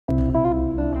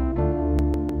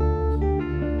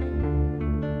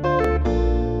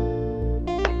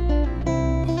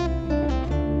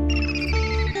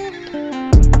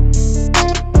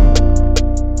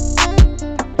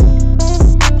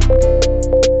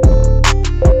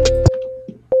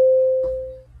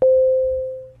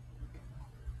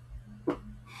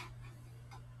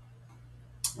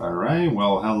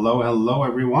hello,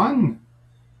 everyone.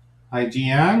 Hi,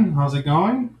 Gian. How's it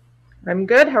going? I'm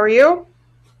good. How are you?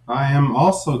 I am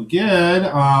also good.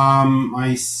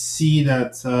 I see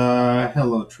that.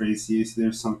 Hello, Tracy. I see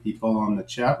there's some people on the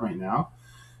chat right now.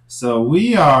 So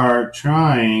we are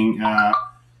trying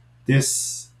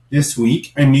this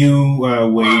week a new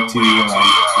way to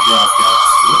broadcast.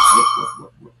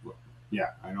 Yeah,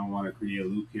 I don't want to create a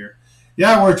loop here.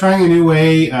 Yeah, we're trying a new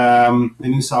way, a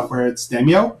new software. It's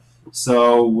Demio.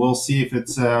 So we'll see if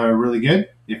it's really good,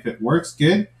 if it works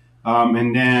good.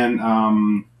 And then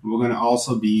we're going to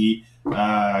also be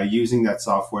using that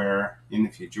software in the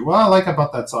future. What I like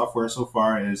about that software so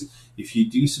far is if you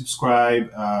do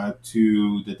subscribe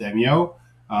to the Demio,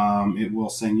 it will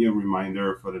send you a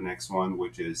reminder for the next one,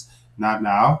 which is not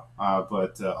now,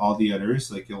 but all the others.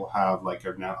 Like you'll have like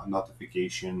a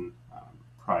notification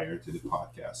prior to the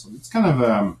podcast. So it's kind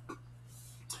of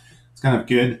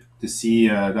good to see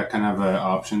that kind of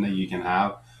option that you can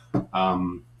have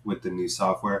with the new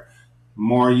software.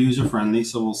 More user friendly.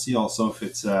 So we'll see also if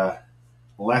it's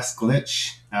less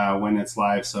glitch when it's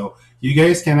live. So you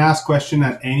guys can ask question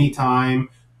at any time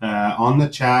on the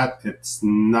chat. It's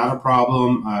not a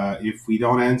problem. If we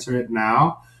don't answer it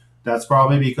now, that's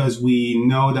probably because we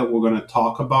know that we're going to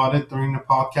talk about it during the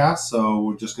podcast. So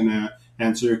we're just going to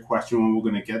answer your question when we're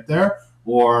going to get there,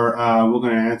 or we're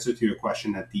going to answer to your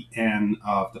question at the end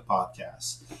of the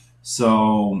podcast.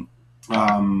 So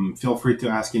feel free to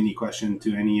ask any question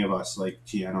to any of us, like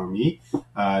Gian or me.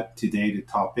 Today, the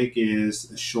topic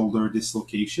is shoulder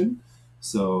dislocation.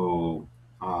 So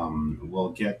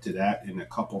we'll get to that in a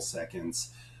couple seconds.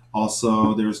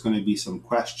 Also, there's going to be some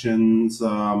questions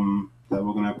that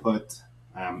we're going to put,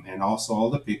 and also all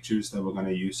the pictures that we're going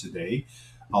to use today.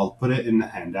 I'll put it in the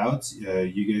handouts.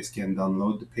 You guys can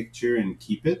download the picture and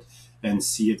keep it and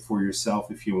see it for yourself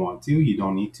if you want to. You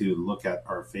don't need to look at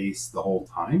our face the whole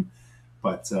time,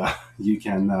 but you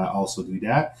can also do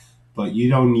that. But you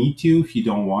don't need to if you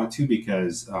don't want to,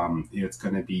 because it's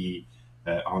going to be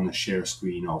on the share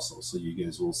screen also. So you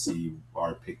guys will see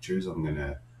our pictures. I'm going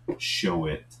to show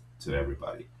it to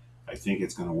everybody. I think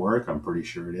it's going to work. I'm pretty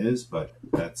sure it is, but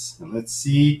let's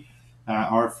see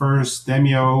our first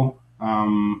Demio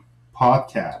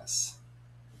podcast.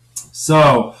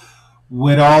 So,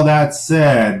 with all that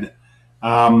said,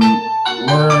 I'm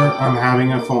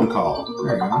having a phone call.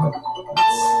 There you go.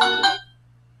 Let's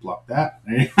block that.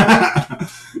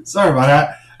 Sorry about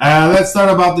that. Let's start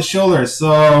about the shoulder.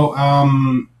 So,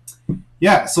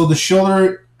 so the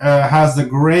shoulder has the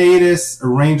greatest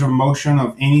range of motion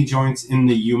of any joints in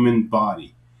the human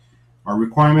body. Our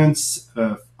requirements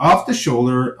of the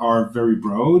shoulder are very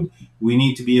broad. We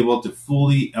need to be able to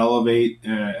fully elevate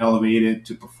it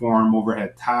to perform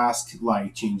overhead tasks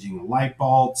like changing light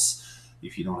bulbs,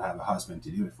 if you don't have a husband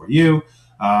to do it for you,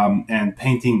 and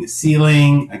painting the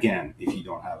ceiling, again, if you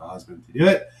don't have a husband to do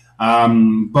it.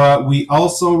 But we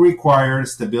also require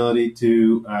stability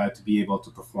to be able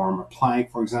to perform a plank,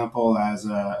 for example, as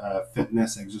a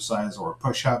fitness exercise, or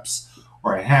push-ups,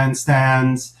 or a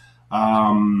handstands.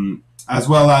 As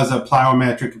well as a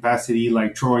plyometric capacity,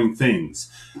 like throwing things.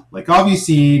 Like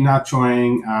obviously not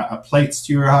throwing plates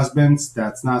to your husbands.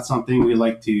 That's not something we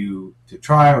like to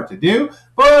try or to do,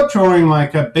 but throwing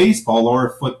like a baseball or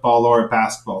a football or a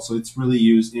basketball. So it's really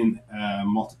used in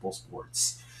multiple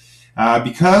sports.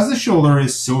 Because the shoulder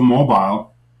is so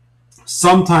mobile,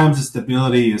 sometimes the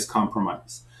stability is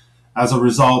compromised. As a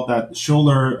result, a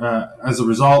shoulder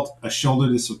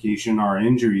dislocation are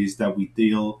injuries that we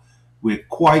deal with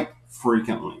quite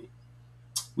frequently.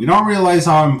 We don't realize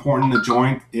how important the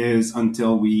joint is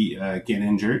until we get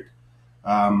injured,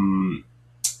 and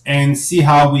see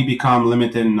how we become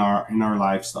limited in our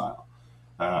lifestyle.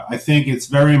 I think it's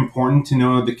very important to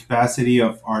know the capacity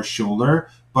of our shoulder,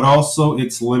 but also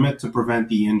its limit to prevent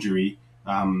the injury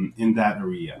in that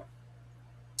area.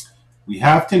 We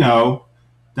have to know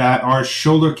that our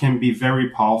shoulder can be very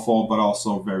powerful, but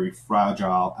also very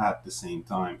fragile at the same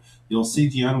time. You'll see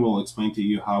Gian will explain to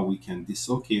you how we can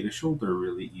dislocate a shoulder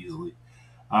really easily.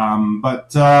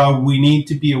 But we need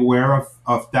to be aware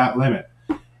of that limit.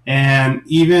 And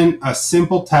even a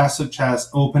simple task such as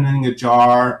opening a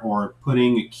jar or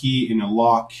putting a key in a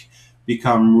lock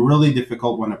become really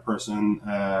difficult when a person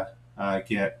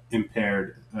get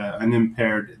an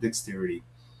impaired dexterity.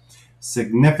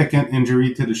 Significant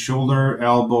injury to the shoulder,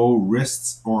 elbow,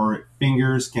 wrists, or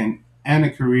fingers can end a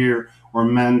career or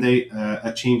mandate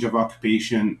a change of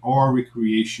occupation or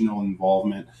recreational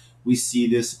involvement. We see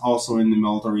this also in the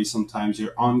military. Sometimes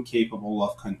you're incapable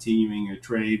of continuing your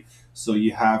trade, so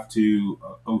you have to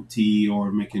OT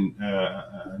or make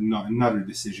another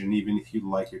decision, even if you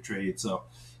like your trade. So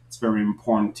it's very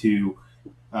important to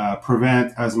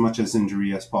prevent as much as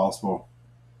injury as possible.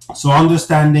 So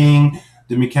understanding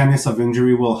the mechanics of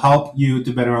injury will help you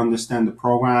to better understand the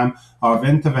program of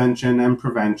intervention and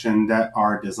prevention that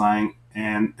are designed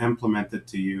and implemented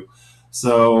to you.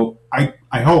 So I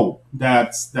hope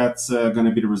that's going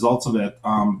to be the results of it,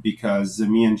 because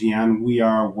me and Gian, we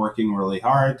are working really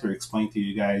hard to explain to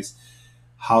you guys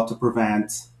how to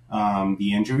prevent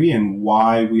the injury and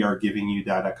why we are giving you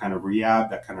that kind of rehab,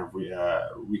 that kind of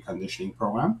reconditioning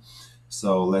program.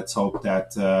 So let's hope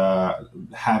that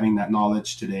having that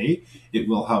knowledge today, it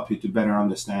will help you to better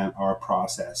understand our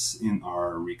process in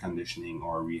our reconditioning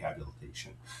or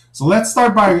rehabilitation. So let's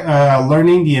start by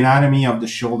learning the anatomy of the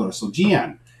shoulder. So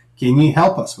Gian, can you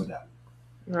help us with that?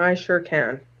 I sure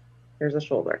can. Here's a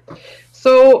shoulder.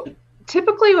 So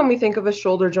typically when we think of a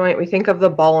shoulder joint, we think of the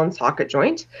ball and socket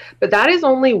joint, but that is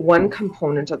only one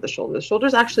component of the shoulder. The shoulder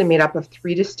is actually made up of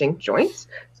 3 distinct joints.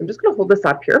 So I'm just going to hold this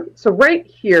up here. So right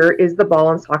here is the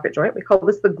ball and socket joint. We call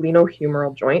this the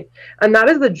glenohumeral joint, and that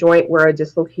is the joint where a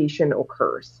dislocation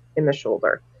occurs in the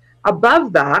shoulder.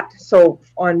 Above that, so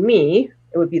on me,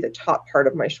 it would be the top part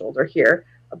of my shoulder here.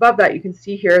 Above that, you can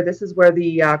see here, this is where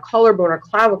the collarbone or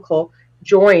clavicle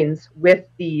joins with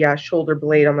the shoulder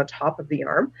blade on the top of the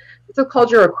arm. It's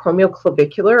called your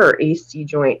acromioclavicular or AC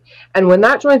joint. And when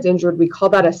that joint's injured, we call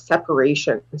that a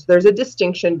separation. So there's a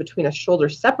distinction between a shoulder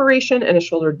separation and a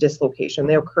shoulder dislocation.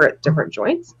 They occur at different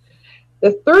joints.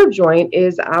 The third joint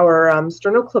is our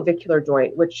sternoclavicular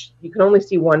joint, which you can only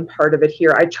see one part of it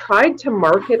here. I tried to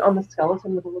mark it on the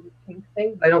skeleton with a little pink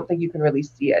thing, but I don't think you can really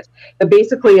see it. But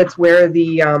basically, it's where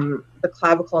the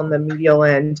clavicle on the medial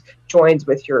end joins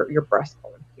with your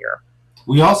breastbone here.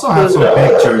 We also have some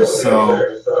pictures,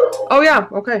 so... Oh, yeah,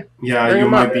 okay. Yeah, you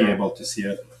might be able to see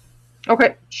it.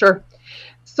 Okay, sure.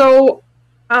 So...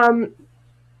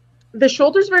 the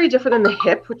shoulder is very different than the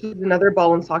hip, which is another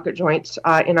ball and socket joint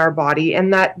in our body,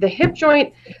 and that the hip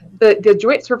joint, the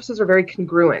joint surfaces are very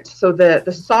congruent. So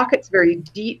the socket's very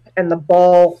deep, and the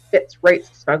ball fits right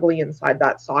snugly inside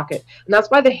that socket. And that's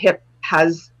why the hip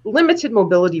has limited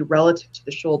mobility relative to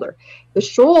the shoulder. The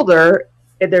shoulder,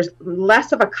 there's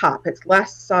less of a cup. It's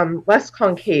less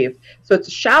concave. So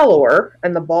it's shallower,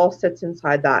 and the ball sits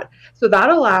inside that. So that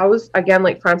allows, again,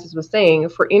 like Francis was saying,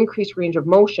 for increased range of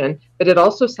motion, but it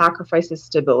also sacrifices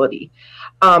stability.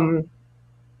 The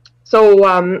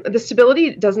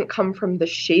stability doesn't come from the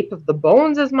shape of the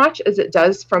bones as much as it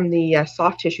does from the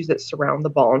soft tissues that surround the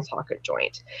ball and socket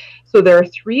joint. So there are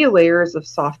 3 layers of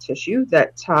soft tissue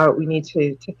that we need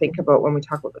to think about when we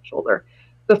talk about the shoulder.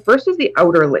 The first is the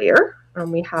outer layer.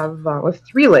 We have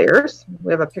 3 layers.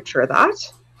 We have a picture of that.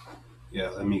 Yeah,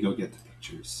 let me go get the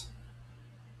pictures.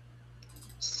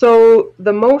 So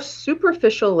the most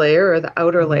superficial layer, or the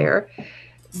outer layer,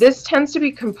 this tends to be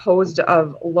composed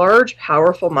of large,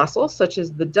 powerful muscles, such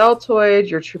as the deltoid,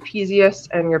 your trapezius,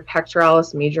 and your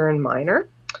pectoralis major and minor.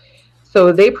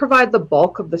 So they provide the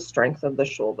bulk of the strength of the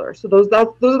shoulder. So those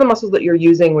are the muscles that you're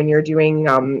using when you're doing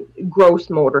gross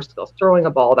motor skills, throwing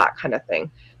a ball, that kind of thing.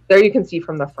 There you can see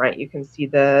from the front, you can see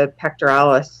the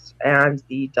pectoralis and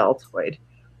the deltoid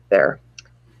there.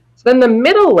 So then the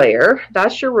middle layer,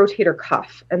 that's your rotator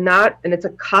cuff, and it's a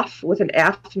cuff with an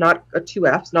F, not a 2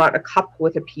 F's, not a cup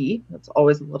with a P. That's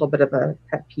always a little bit of a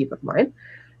pet peeve of mine.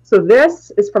 So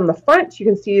this is from the front. You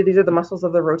can see these are the muscles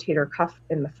of the rotator cuff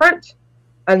in the front,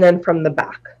 and then from the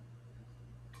back.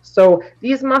 So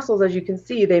these muscles, as you can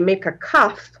see, they make a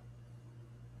cuff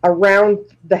around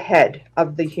the head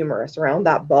of the humerus, around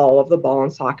that ball of the ball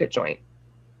and socket joint.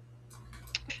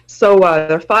 So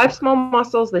there are 5 small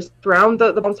muscles. They surround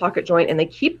the ball and socket joint, and they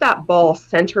keep that ball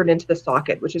centered into the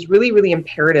socket, which is really, really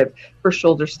imperative for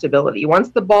shoulder stability. Once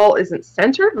the ball isn't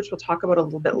centered, which we'll talk about a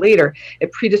little bit later,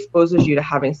 it predisposes you to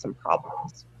having some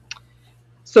problems.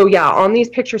 So yeah, on these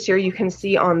pictures here, you can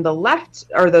see on the left,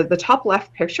 or the top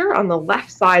left picture, on the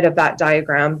left side of that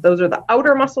diagram, those are the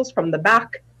outer muscles from the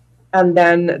back, and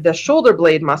then the shoulder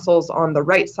blade muscles on the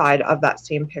right side of that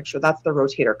same picture. That's the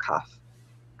rotator cuff.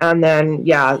 And then,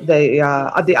 yeah, the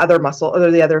other muscle,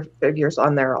 or the other figures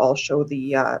on there all show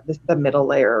the middle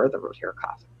layer, or the rotator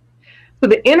cuff. So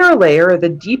the inner layer, or the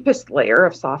deepest layer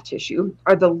of soft tissue,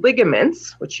 are the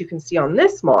ligaments, which you can see on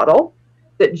this model,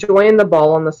 that join the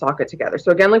ball and the socket together.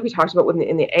 So again, like we talked about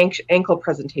in the ankle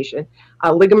presentation,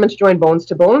 ligaments join bones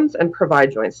to bones and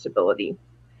provide joint stability.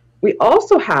 We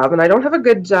also have, and I don't have a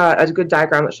good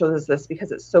diagram that shows us this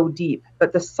because it's so deep,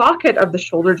 but the socket of the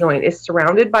shoulder joint is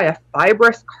surrounded by a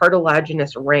fibrous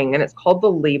cartilaginous ring, and it's called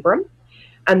the labrum,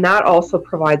 and that also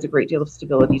provides a great deal of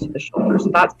stability to the shoulder.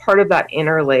 So that's part of that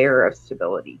inner layer of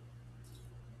stability.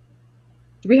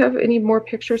 Do we have any more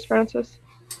pictures, Francis?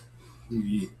 Let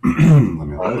me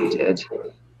look. We did.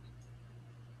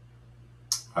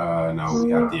 No,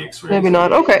 we have the X-rays. Maybe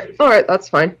not. Okay. All right. That's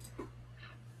fine.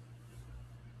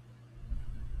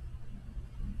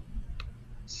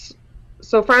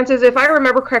 So, Francis, if I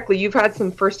remember correctly, you've had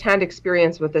some firsthand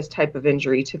experience with this type of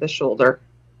injury to the shoulder.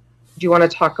 Do you want to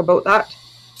talk about that?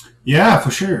 Yeah,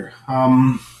 for sure.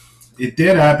 It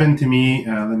did happen to me.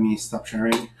 Let me stop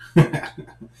sharing.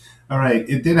 All right.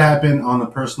 It did happen on a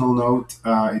personal note.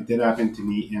 It did happen to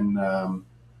me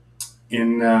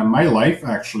in my life,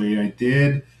 actually. I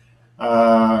did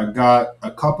got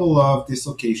a couple of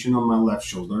dislocation on my left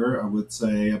shoulder. I would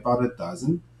say about a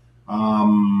dozen.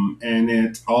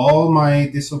 And all my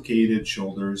dislocated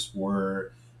shoulders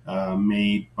were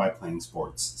made by playing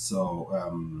sports.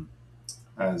 So,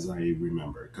 as I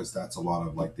remember, because that's a lot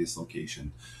of like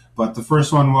dislocation. But the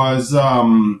first one was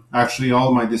actually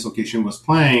all my dislocation was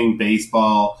playing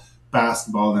baseball,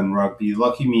 basketball, and rugby.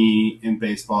 Lucky me, in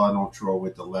baseball, I don't throw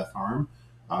with the left arm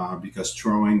because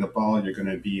throwing the ball, you're going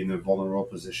to be in a vulnerable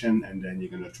position and then you're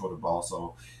going to throw the ball.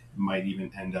 So it might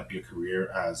even end up your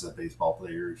career as a baseball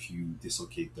player if you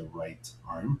dislocate the right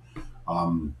arm.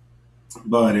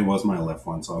 But it was my left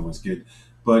one, so I was good.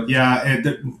 But yeah,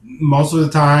 most of the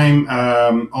time,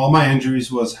 all my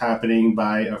injuries was happening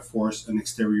by an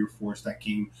exterior force that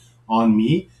came on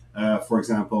me. For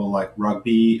example, like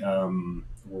rugby, where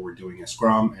we're doing a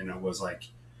scrum, and it was like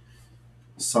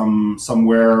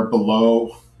somewhere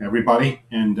below everybody,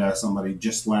 and somebody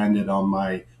just landed on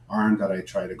my arm that I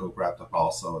tried to go grab the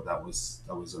ball. So that was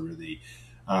a really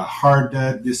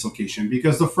hard dislocation,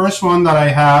 because the first one that I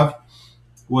have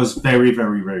was very,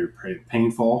 very, very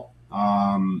painful.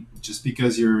 Just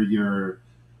because your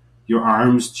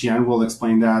arms, Jen will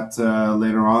explain that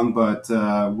later on, but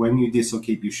when you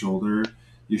dislocate your shoulder,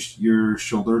 your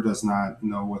shoulder does not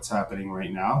know what's happening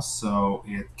right now, so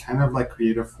it kind of like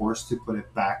create a force to put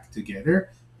it back together,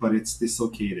 but it's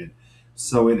dislocated.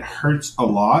 So it hurts a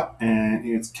lot, and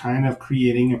it's kind of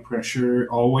creating a pressure,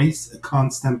 always a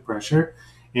constant pressure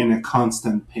and a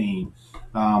constant pain.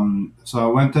 So I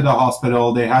went to the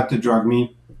hospital. They had to drug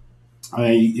me.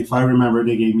 If I remember,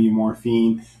 they gave me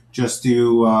morphine just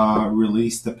to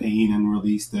release the pain and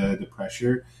release the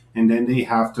pressure, and then they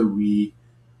have to re-put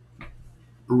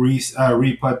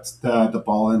the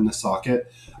ball in the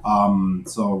socket.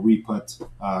 So re-put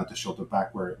the shoulder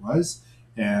back where it was,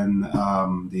 and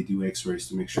they do X-rays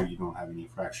to make sure you don't have any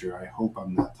fracture. I hope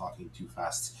I'm not talking too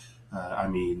fast. I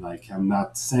mean, like, I'm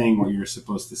not saying what you're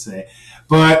supposed to say.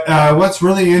 But what's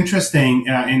really interesting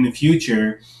in the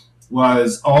future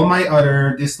was all my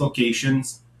other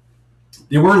dislocations,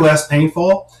 they were less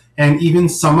painful, and even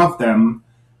some of them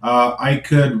I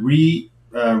could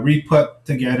re-put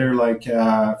together, like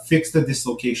fix the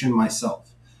dislocation myself.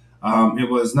 It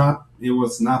was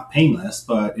not painless,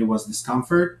 but it was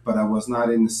discomfort, but I was not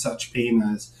in such pain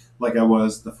as like I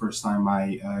was the first time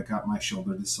I got my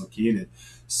shoulder dislocated.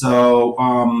 So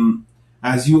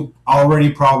as you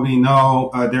already probably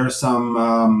know, there are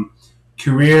some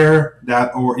career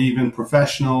that, or even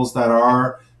professionals that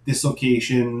are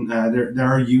dislocation, they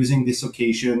are using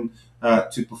dislocation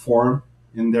to perform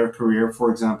in their career. For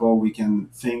example, we can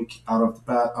think out of the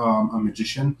bat, a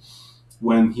magician,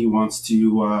 when he wants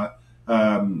to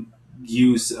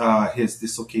use his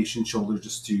dislocation shoulder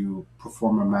just to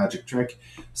perform a magic trick.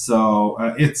 So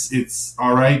it's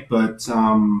all right, but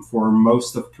for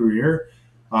most of career,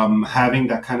 having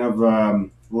that kind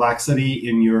of laxity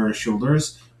in your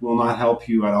shoulders will not help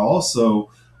you at all. So,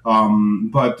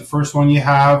 but the first one you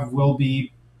have will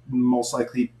be most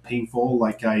likely painful,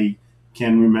 like I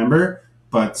can remember.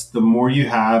 But the more you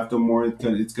have, the more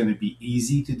it's going to be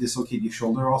easy to dislocate your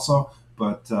shoulder also.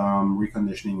 But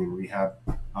reconditioning and rehab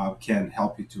can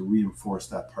help you to reinforce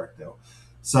that part, though.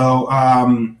 So,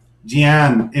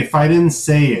 Gian, if I didn't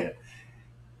say it,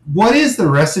 what is the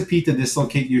recipe to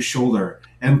dislocate your shoulder?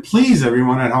 And please,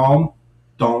 everyone at home,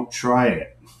 don't try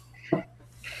it.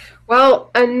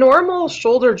 Well, a normal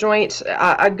shoulder joint,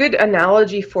 a good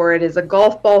analogy for it is a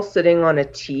golf ball sitting on a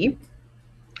tee.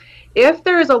 If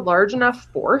there is a large enough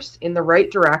force in the right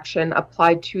direction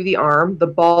applied to the arm, the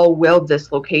ball will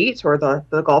dislocate, or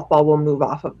the golf ball will move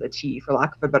off of the tee, for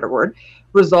lack of a better word,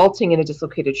 resulting in a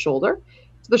dislocated shoulder.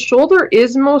 So the shoulder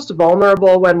is most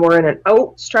vulnerable when we're in an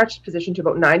outstretched position to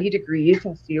about 90 degrees,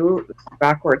 I'll see you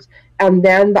backwards, and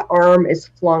then the arm is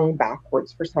flung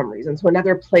backwards for some reason. So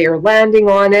another player landing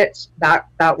on it, that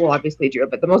will obviously do it.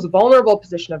 But the most vulnerable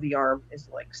position of the arm is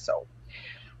like so.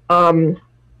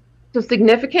 So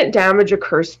significant damage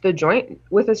occurs to the joint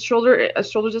with a shoulder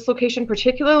dislocation,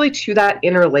 particularly to that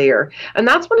inner layer. And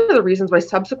that's one of the reasons why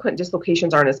subsequent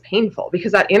dislocations aren't as painful,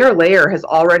 because that inner layer has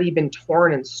already been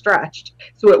torn and stretched,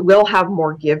 so it will have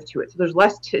more give to it. So there's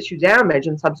less tissue damage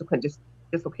in subsequent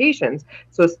dislocations,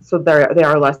 so they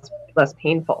are less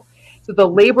painful. So the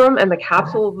labrum and the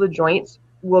capsule of the joints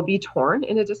will be torn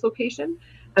in a dislocation,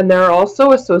 and there are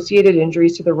also associated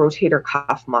injuries to the rotator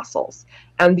cuff muscles.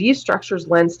 And these structures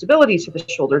lend stability to the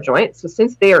shoulder joint. So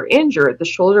since they are injured, the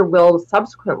shoulder will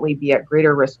subsequently be at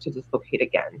greater risk to dislocate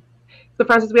again. So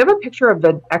Francis, we have a picture of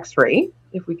the x-ray.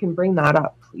 If we can bring that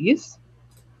up, please.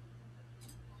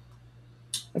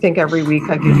 I think every week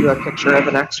I give you a picture of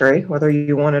an x-ray, whether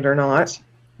you want it or not.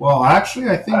 Well, actually,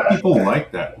 I think people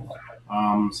like that.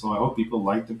 So I hope people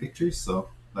like the pictures. So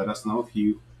let us know if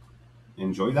you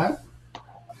enjoy that.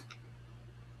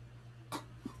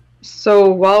 So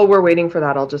while we're waiting for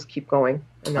that, I'll just keep going.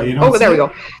 And then, there we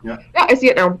go. Yeah, I see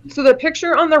it now. So the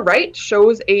picture on the right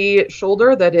shows a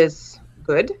shoulder that is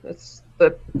good. It's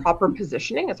the proper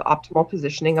positioning. It's optimal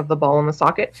positioning of the ball in the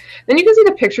socket. Then you can see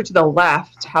the picture to the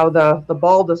left, how the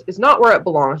ball is not where it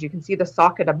belongs. You can see the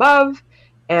socket above,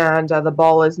 and the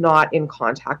ball is not in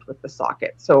contact with the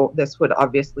socket. So this would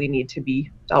obviously need to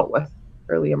be dealt with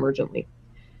fairly emergently.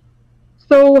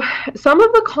 So some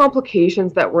of the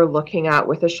complications that we're looking at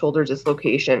with a shoulder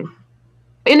dislocation,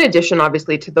 in addition,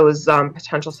 obviously, to those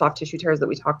potential soft tissue tears that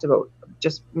we talked about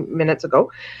just minutes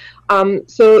ago.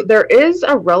 So there is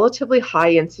a relatively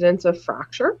high incidence of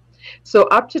fracture. So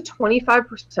up to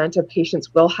 25% of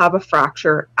patients will have a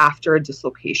fracture after a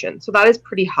dislocation. So that is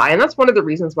pretty high. And that's one of the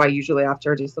reasons why usually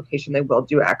after a dislocation, they will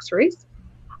do x-rays.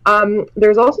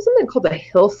 There's also something called a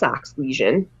Hill-Sachs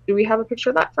lesion. Do we have a picture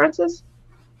of that, Francis?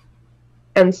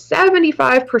 And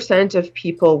 75% of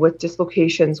people with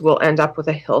dislocations will end up with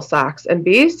a Hill-Sachs. And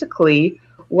basically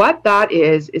what that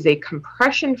is a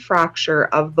compression fracture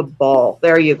of the ball.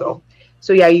 There you go.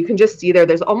 So yeah, you can just see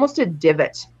there's almost a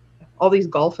divot. All these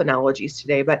golf analogies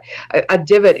today, but a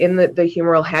divot in the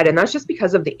humeral head. And that's just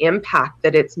because of the impact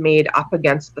that it's made up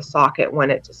against the socket when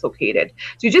it dislocated.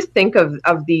 So you just think of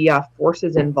the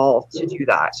forces involved to do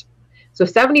that. So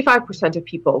 75% of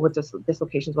people with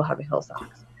dislocations will have a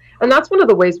Hill-Sachs. And that's one of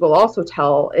the ways we'll also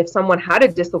tell if someone had a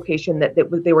dislocation that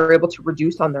they were able to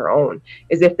reduce on their own,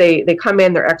 is if they come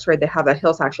in, they're x-rayed, they have a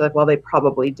Hill-Sachs, you're like, well, they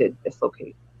probably did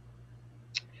dislocate.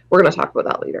 We're going to talk about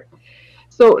that later.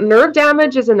 So nerve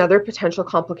damage is another potential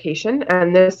complication,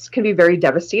 and this can be very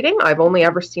devastating. I've only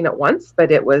ever seen it once,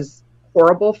 but it was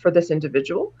horrible for this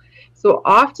individual. So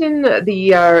often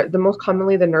the most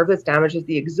commonly the nerve that's damaged is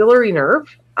the axillary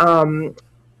nerve,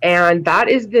 and that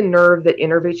is the nerve that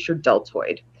innervates your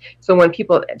deltoid. So when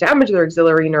people damage their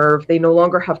axillary nerve, they no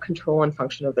longer have control and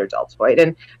function of their deltoid.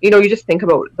 And you just think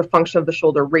about the function of the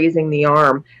shoulder, raising the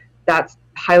arm. That's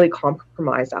highly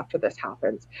compromised after this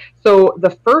happens. So the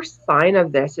first sign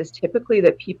of this is typically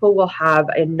that people will have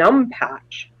a numb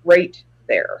patch right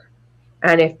there.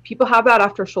 And if people have that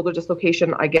after a shoulder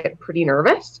dislocation, I get pretty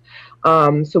nervous.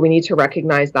 So we need to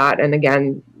recognize that. And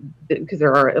again, because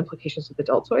there are implications with the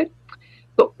deltoid.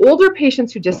 So older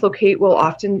patients who dislocate will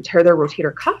often tear their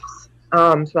rotator cuffs.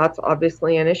 So that's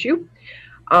obviously an issue.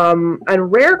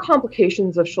 And rare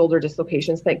complications of shoulder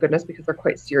dislocations, thank goodness, because they're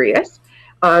quite serious,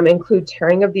 include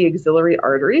tearing of the axillary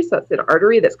artery. So that's an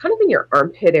artery that's kind of in your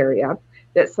armpit area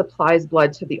that supplies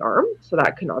blood to the arm. So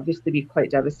that can obviously be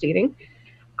quite devastating.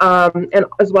 And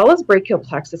as well as brachial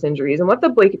plexus injuries. And what the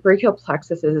brachial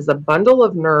plexus is a bundle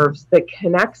of nerves that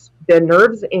connects the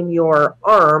nerves in your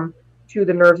arm to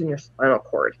the nerves in your spinal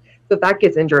cord. So if that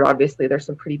gets injured, obviously there's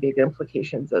some pretty big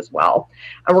implications as well.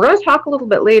 And we're going to talk a little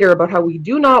bit later about how we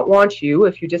do not want you,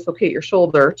 if you dislocate your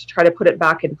shoulder, to try to put it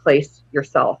back in place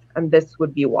yourself. And this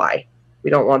would be why. We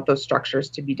don't want those structures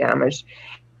to be damaged.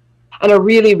 And a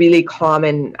really, really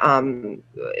common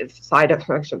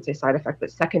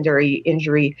secondary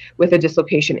injury with a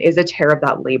dislocation is a tear of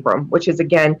that labrum, which is,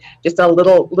 again, just a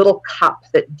little cup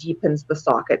that deepens the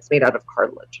socket. It's made out of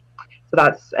cartilage. So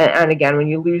that's, and again, when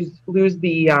you lose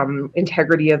the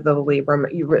integrity of the labrum,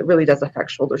 it really does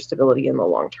affect shoulder stability in the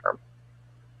long term.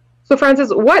 So Francis,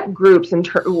 what groups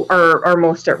are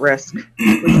most at risk, would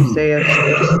you say, of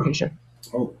dislocation?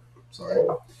 Oh, sorry.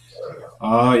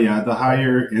 Yeah, the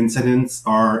higher incidence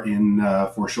are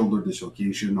for shoulder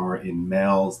dislocation are in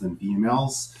males than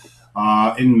females.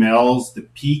 In males, the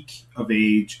peak of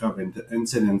age of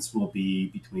incidence will be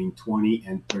between 20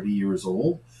 and 30 years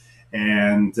old,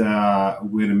 and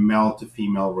with a male to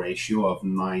female ratio of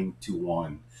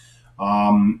 9:1.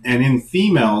 And in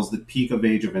females, the peak of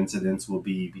age of incidence will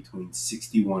be between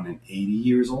 61 and 80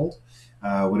 years old,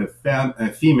 with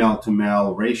a female to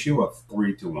male ratio of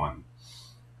 3:1.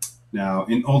 Now,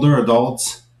 in older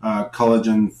adults,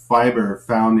 collagen fiber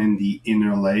found in the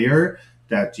inner layer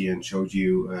that Gian showed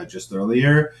you just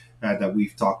earlier, that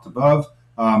we've talked above,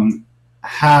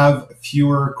 have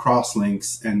fewer cross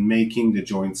links and making the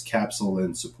joint's capsule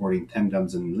and supporting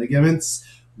tendons and ligaments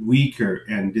weaker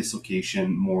and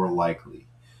dislocation more likely.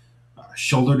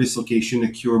 Shoulder dislocation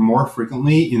occur more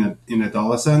frequently in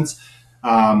adolescents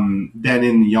than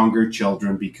in younger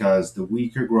children because the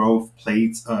weaker growth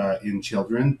plates in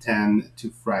children tend to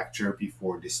fracture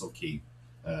before dislocation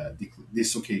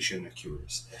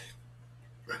occurs.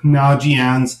 Now,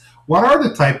 Gian's, what are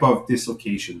the type of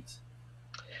dislocations?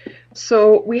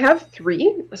 So we have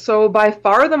three. So by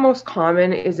far the most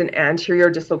common is an anterior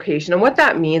dislocation. And what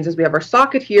that means is we have our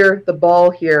socket here, the ball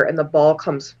here, and the ball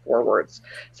comes forwards.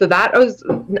 So that was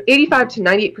 85 to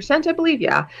 98%, I believe,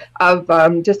 yeah,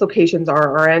 of dislocations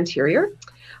are anterior.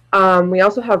 We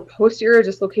also have posterior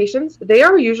dislocations. They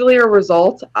are usually a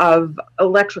result of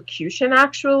electrocution,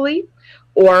 actually,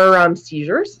 or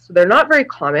seizures. So they're not very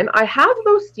common. I have,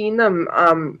 though, seen them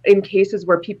in cases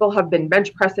where people have been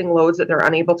bench pressing loads that they're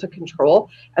unable to control,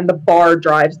 and the bar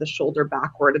drives the shoulder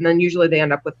backward. And then usually they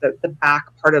end up with the back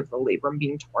part of the labrum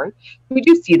being torn. We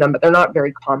do see them, but they're not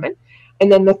very common.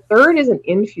 And then the third is an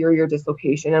inferior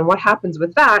dislocation. And what happens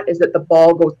with that is that the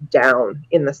ball goes down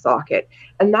in the socket.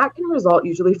 And that can result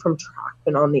usually from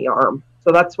traction on the arm.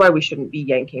 So that's why we shouldn't be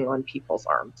yanking on people's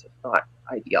arms. It's not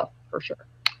ideal, for sure.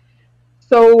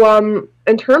 So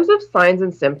in terms of signs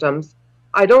and symptoms,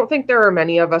 I don't think there are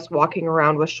many of us walking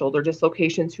around with shoulder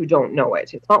dislocations who don't know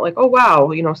it. It's not like, oh,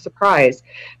 wow, surprise.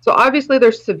 So obviously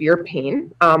there's severe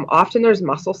pain. Often there's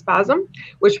muscle spasm,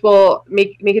 which will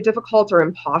make it difficult or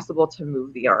impossible to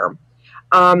move the arm.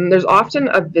 There's often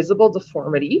a visible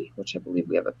deformity, which I believe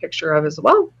we have a picture of as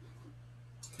well.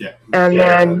 Yeah. And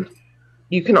then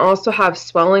you can also have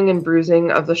swelling and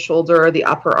bruising of the shoulder or the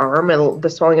upper arm, and the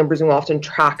swelling and bruising will often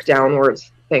track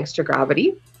downwards thanks to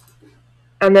gravity.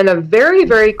 And then a very,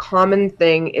 very common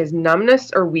thing is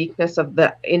numbness or weakness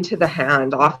into the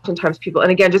hand. Oftentimes people,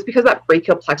 and again, just because that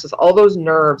brachial plexus, all those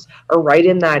nerves are right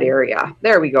in that area.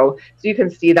 There we go. So you can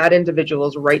see that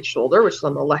individual's right shoulder, which is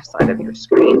on the left side of your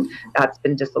screen, that's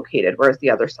been dislocated, whereas the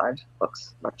other side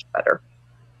looks much better.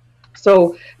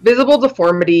 So visible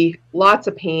deformity, lots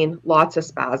of pain, lots of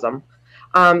spasm.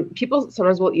 People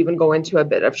sometimes will even go into a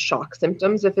bit of shock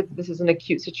symptoms if this is an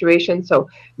acute situation. So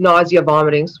nausea,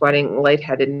 vomiting, sweating,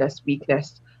 lightheadedness,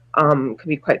 weakness can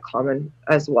be quite common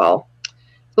as well.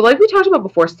 So like we talked about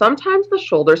before, sometimes the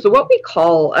shoulder, so what we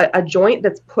call a joint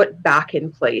that's put back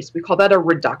in place, we call that a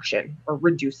reduction or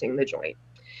reducing the joint.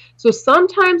 So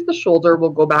sometimes the shoulder will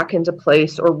go back into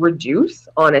place or reduce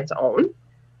on its own.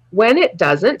 When it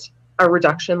doesn't, a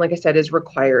reduction, like I said, is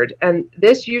required. And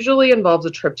this usually involves a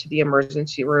trip to the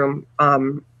emergency room.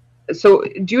 So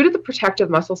due to the protective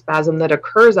muscle spasm that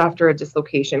occurs after a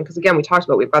dislocation, because again, we talked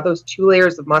about, we've got those two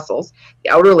layers of muscles.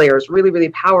 The outer layer is really, really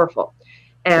powerful.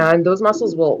 And those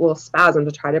muscles will spasm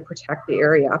to try to protect the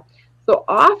area. So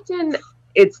often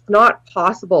it's not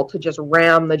possible to just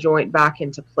ram the joint back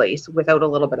into place without a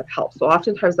little bit of help. So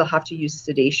oftentimes they'll have to use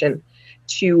sedation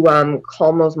to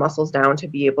calm those muscles down to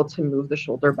be able to move the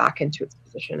shoulder back into its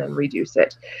position and reduce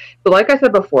it. So like I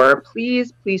said before,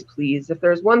 please, please, please, if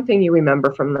there's one thing you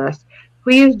remember from this,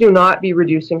 please do not be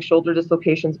reducing shoulder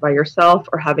dislocations by yourself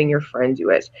or having your friend do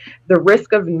it. The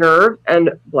risk of nerve and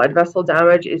blood vessel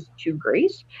damage is too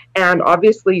great. And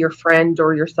obviously your friend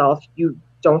or yourself, you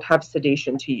don't have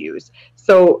sedation to use.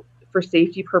 So for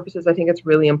safety purposes, I think it's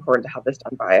really important to have this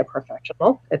done by a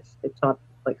professional. It's not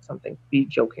like something to be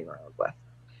joking around with.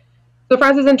 So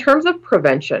Francis, in terms of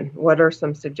prevention, what are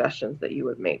some suggestions that you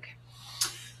would make?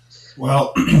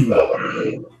 Well,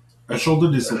 a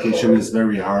shoulder dislocation is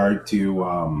very hard to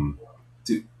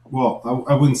well,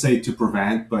 I wouldn't say to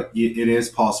prevent, but it is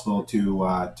possible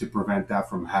to prevent that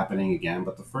from happening again.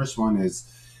 But the first one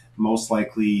is most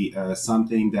likely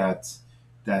something that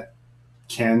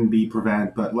can be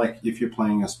prevented. But like if you're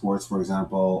playing a sports, for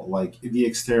example, like the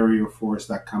exterior force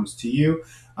that comes to you,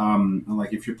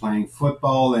 like if you're playing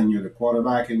football and you're the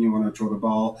quarterback and you want to throw the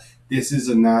ball, this is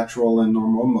a natural and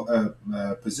normal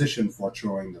position for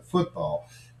throwing the football.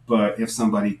 But if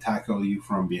somebody tackle you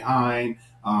from behind,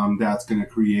 that's going to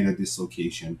create a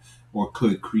dislocation or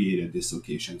could create a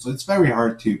dislocation. So it's very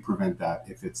hard to prevent that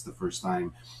if it's the first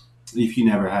time, if you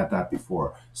never had that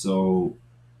before. So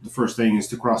the first thing is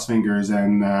to cross fingers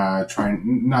and try,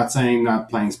 not saying not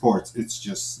playing sports, it's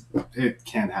just, it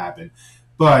can happen.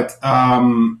 But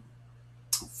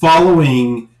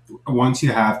following, once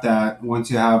you have that, once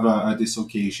you have a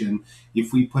dislocation,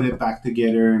 if we put it back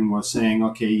together and we're saying,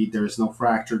 okay, there's no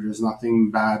fracture, there's nothing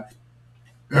bad,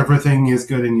 everything is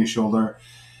good in your shoulder,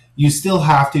 you still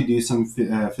have to do some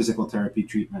physical therapy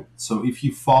treatment. So if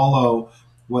you follow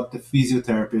what the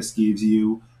physiotherapist gives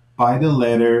you by the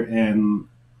letter and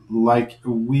like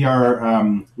we are,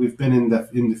 we've been in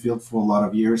the field for a lot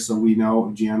of years, so we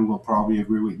know. Gian will probably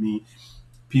agree with me.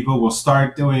 People will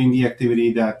start doing the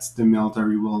activity that the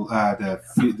military will, the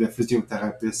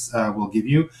physiotherapist will give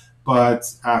you,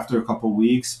 but after a couple of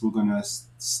weeks, we're gonna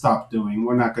stop doing.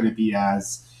 We're not gonna be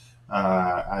as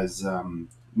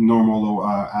normal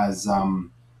or as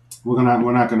we're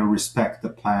not gonna respect the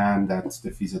plan that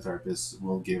the physiotherapist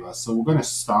will give us. So we're gonna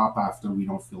stop after we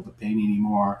don't feel the pain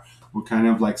anymore. We're kind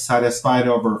of like satisfied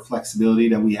over flexibility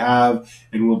that we have,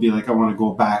 and we'll be like, I want to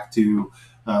go back to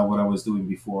what I was doing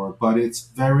before. But it's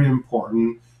very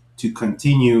important to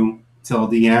continue till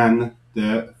the end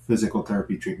the physical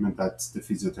therapy treatment that the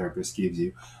physiotherapist gives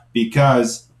you,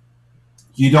 because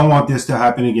you don't want this to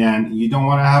happen again. You don't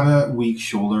want to have a weak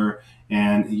shoulder,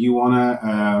 and you want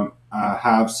to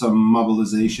have some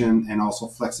mobilization and also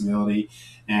flexibility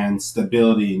and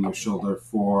stability in your shoulder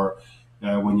for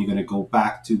when you're going to go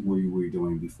back to where you were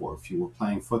doing before. If you were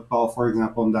playing football, for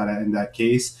example, in that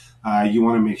case, you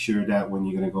want to make sure that when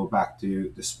you're going to go back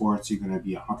to the sports, you're going to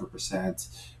be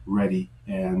 100% ready,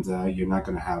 and you're not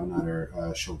going to have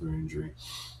another shoulder injury.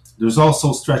 There's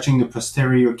also stretching the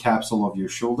posterior capsule of your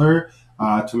shoulder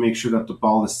to make sure that the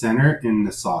ball is centered in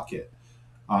the socket.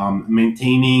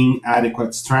 Maintaining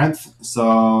adequate strength.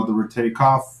 So the rotator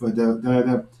cuff,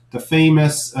 the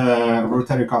famous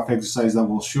rotator cuff exercise that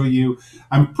we'll show you.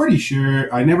 I'm pretty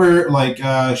sure I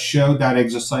never showed that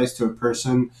exercise to a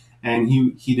person, and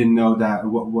he didn't know that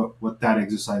what that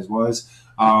exercise was.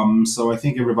 So I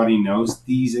think everybody knows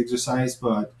these exercises,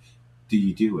 but do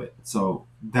you do it? So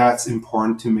that's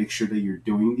important to make sure that you're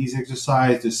doing these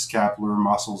exercises. The scapular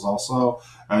muscles also.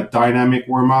 Dynamic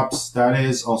warm-ups, that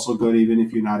is also good even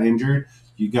if you're not injured.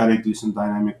 You got to do some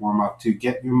dynamic warm-up to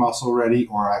get your muscle ready,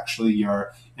 or actually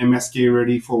your MSK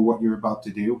ready for what you're about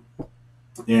to do.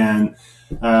 And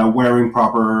wearing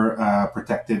proper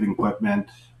protective equipment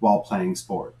while playing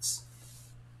sports.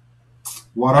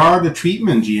 What are the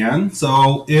treatment, Gian?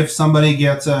 So if somebody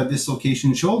gets a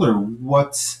dislocation shoulder,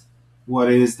 what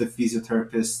is the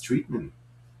physiotherapist's treatment?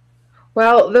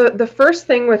 Well, the first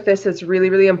thing with this is really,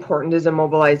 really important is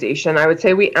immobilization. I would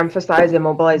say we emphasize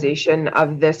immobilization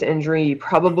of this injury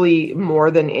probably more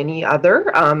than any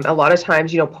other. A lot of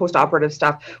times, post-operative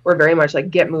stuff, we're very much like,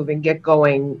 get moving, get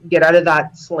going, get out of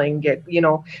that sling,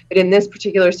 but in this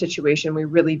particular situation, we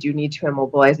really do need to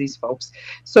immobilize these folks.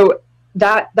 So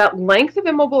that length of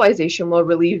immobilization will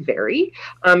really vary.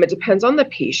 It depends on the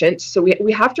patient. So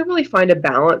we have to really find a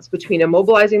balance between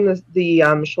immobilizing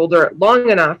the shoulder long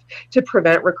enough to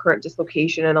prevent recurrent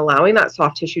dislocation and allowing that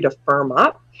soft tissue to firm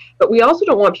up. But we also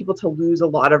don't want people to lose a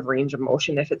lot of range of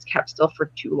motion if it's kept still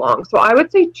for too long. So I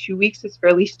would say 2 weeks is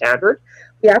fairly standard.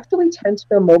 We actually tend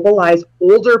to immobilize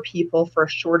older people for a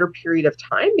shorter period of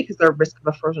time because their risk of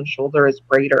a frozen shoulder is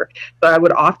greater. So I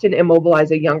would often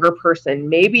immobilize a younger person,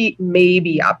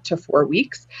 maybe up to 4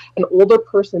 weeks. An older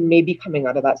person may be coming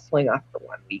out of that sling after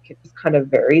 1 week. It just kind of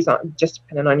varies on just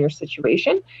depending on your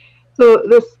situation. So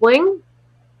the sling,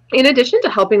 in addition to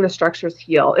helping the structures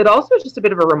heal, it also is just a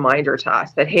bit of a reminder to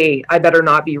us that, hey, I better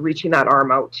not be reaching that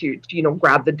arm out to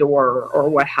grab the door or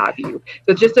what have you.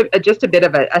 So it's just a bit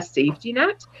of a safety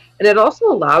net. And it also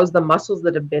allows the muscles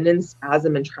that have been in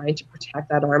spasm and trying to protect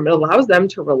that arm, it allows them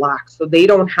to relax so they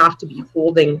don't have to be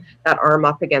holding that arm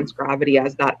up against gravity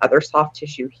as that other soft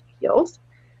tissue heals.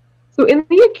 So in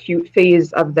the acute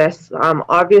phase of this,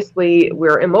 obviously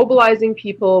we're immobilizing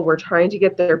people. We're trying to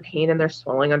get their pain and their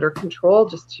swelling under control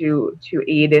just to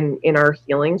aid in our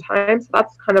healing time. So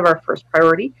that's kind of our first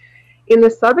priority. In the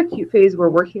subacute phase, we're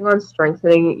working on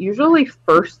strengthening usually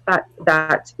first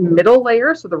that middle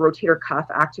layer, so the rotator cuff,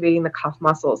 activating the cuff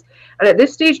muscles. And at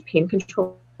this stage, pain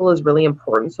control is really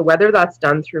important. So whether that's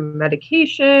done through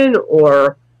medication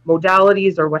or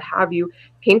modalities or what have you,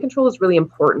 pain control is really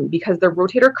important because the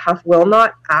rotator cuff will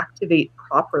not activate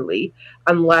properly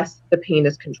unless the pain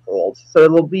is controlled. So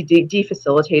it will be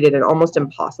defacilitated and almost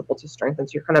impossible to strengthen.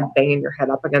 So you're kind of banging your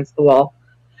head up against the wall.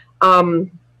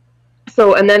 And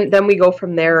then we go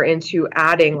from there into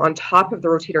adding on top of the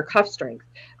rotator cuff strength,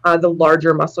 the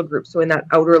larger muscle groups. So in that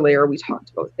outer layer, we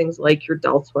talked about things like your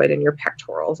deltoid and your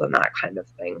pectorals and that kind of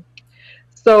thing.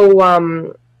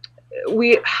 So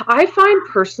I find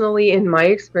personally, in my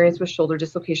experience with shoulder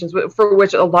dislocations, for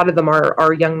which a lot of them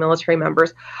are young military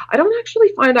members, I don't actually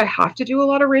find I have to do a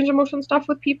lot of range of motion stuff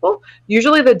with people.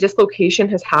 Usually the dislocation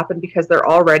has happened because they're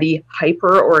already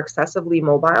hyper or excessively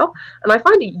mobile. And I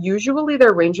find usually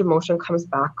their range of motion comes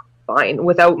back fine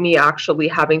without me actually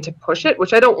having to push it,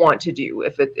 which I don't want to do.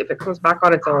 If it comes back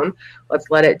on its own, let's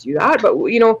let it do that. But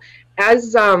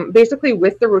As basically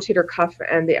with the rotator cuff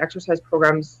and the exercise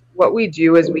programs, what we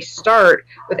do is we start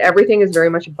with everything is very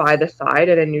much by the side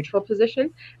at a neutral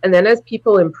position. And then as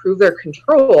people improve their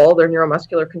control, their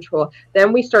neuromuscular control,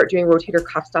 then we start doing rotator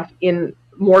cuff stuff in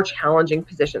more challenging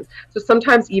positions. So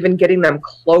sometimes even getting them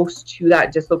close to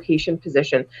that dislocation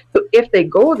position. So if they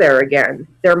go there again,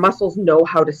 their muscles know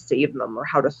how to save them or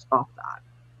how to stop that.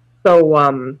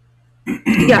 So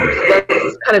yeah, so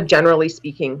that's kind of generally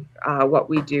speaking what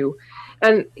we do.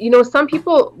 And, some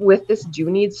people with this do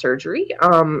need surgery.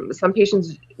 Some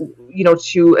patients,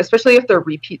 especially if they're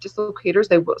repeat dislocators,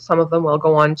 some of them will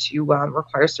go on to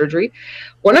require surgery.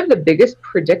 One of the biggest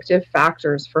predictive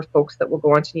factors for folks that will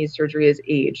go on to need surgery is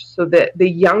age. So the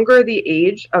younger the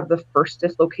age of the first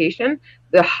dislocation,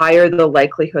 the higher the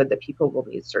likelihood that people will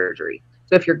need surgery.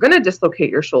 So if you're going to dislocate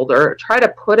your shoulder, try to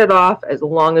put it off as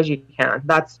long as you can.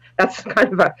 That's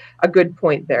kind of a good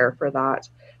point there for that.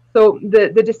 So the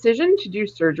decision to do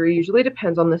surgery usually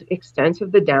depends on the extent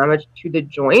of the damage to the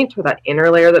joint or that inner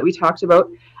layer that we talked about,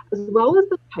 as well as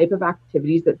the type of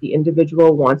activities that the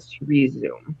individual wants to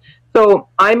resume. So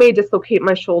I may dislocate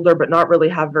my shoulder but not really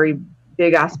have very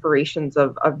big aspirations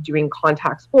of doing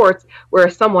contact sports,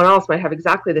 whereas someone else might have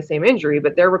exactly the same injury,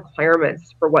 but their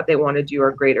requirements for what they want to do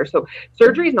are greater. So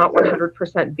surgery is not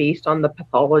 100% based on the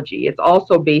pathology. It's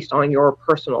also based on your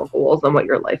personal goals and what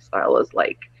your lifestyle is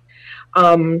like.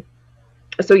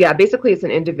 So yeah, basically it's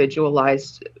an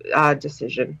individualized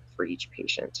decision for each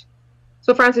patient.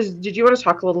 So Francis, did you want to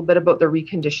talk a little bit about the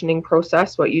reconditioning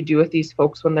process, what you do with these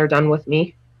folks when they're done with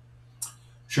me?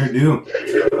 Sure do.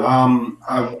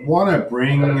 I want to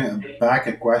bring back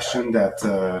a question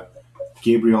that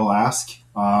Gabriel asked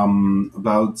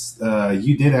about.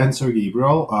 You did answer,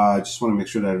 Gabriel. I just want to make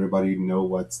sure that everybody know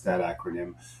what's that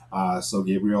acronym. So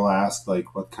Gabriel asked,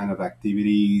 like, what kind of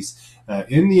activities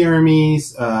in the army,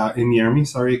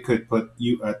 sorry, could put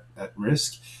you at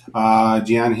risk.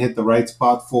 Gian hit the right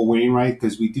spot for Wainwright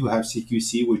because we do have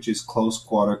CQC, which is close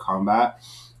quarter combat.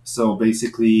 So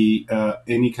basically,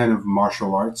 any kind of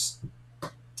martial arts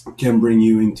can bring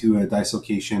you into a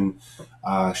dislocation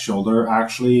shoulder.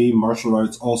 Actually, martial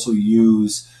arts also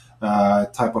use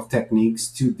type of techniques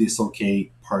to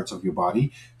dislocate parts of your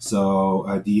body.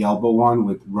 So the elbow one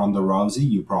with Ronda Rousey,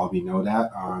 you probably know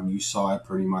that. You saw it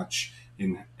pretty much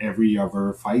in every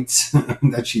other fight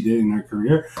that she did in her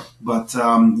career. But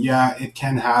yeah, it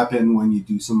can happen when you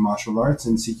do some martial arts,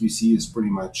 and CQC is pretty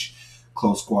much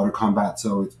close quarter combat,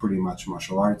 so it's pretty much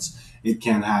martial arts. It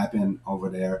can happen over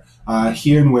there.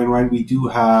 Here in Wainwright, we do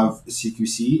have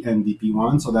CQC and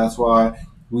DP1, so that's why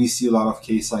we see a lot of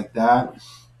cases like that.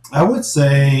 I would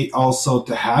say also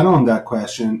to add on that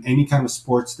question, any kind of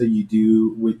sports that you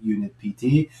do with unit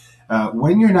PT,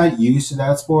 when you're not used to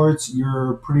that sports,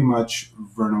 you're pretty much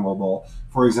vulnerable.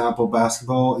 For example,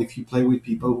 basketball, if you play with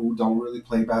people who don't really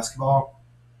play basketball,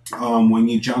 when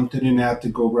you jump to the net to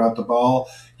go grab the ball,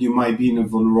 you might be in a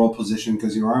vulnerable position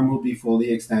because your arm will be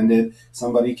fully extended.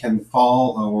 Somebody can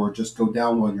fall or just go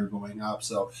down while you're going up.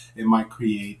 So it might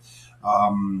create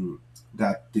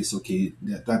that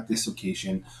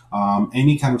dislocation.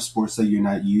 Any kind of sports that you're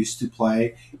not used to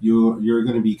play, you're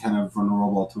going to be kind of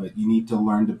vulnerable to it. You need to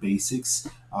learn the basics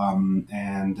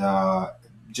and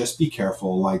just be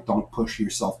careful. Like, don't push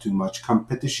yourself too much.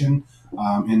 Competition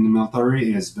in the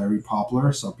military is very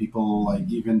popular. So people, like,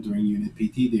 even during unit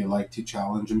PT, they like to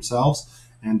challenge themselves,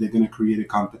 and they're going to create a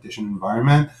competition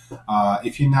environment.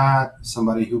 If you're not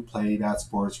somebody who play that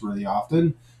sports really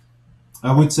often,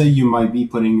 I would say you might be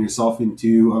putting yourself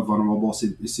into a vulnerable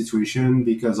situation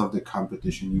because of the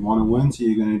competition. You want to win, so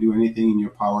you're going to do anything in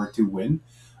your power to win.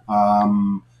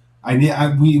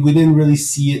 We didn't really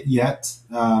see it yet.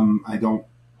 I don't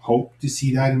hope to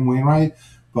see that in Wainwright.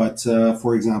 But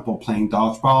for example, playing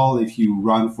dodgeball, if you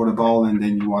run for the ball and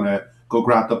then you want to go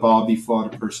grab the ball before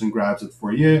the person grabs it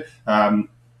for you,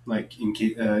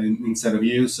 instead of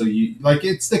you, so you like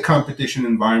it's the competition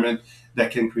environment that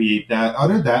can create that.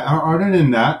 Other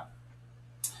than that,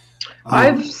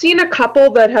 I've seen a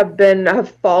couple that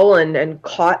have fallen and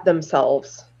caught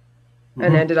themselves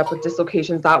and ended up with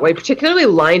dislocations that way, particularly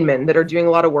linemen that are doing a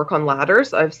lot of work on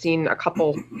ladders. I've seen a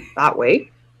couple that way.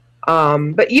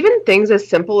 But even things as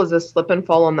simple as a slip and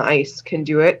fall on the ice can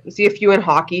do it. You see a few in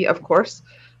hockey, of course.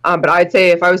 But I'd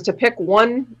say if I was to pick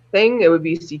one thing, it would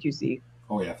be CQC.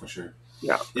 Oh, yeah, for sure.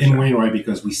 Yeah, in Wainwright,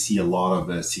 because we see a lot of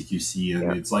CQC,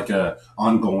 and it's like a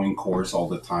ongoing course all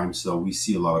the time. So we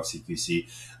see a lot of CQC.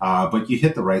 But you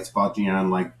hit the right spot,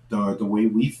 Gian. Like the way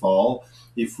we fall,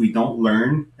 if we don't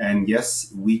learn, and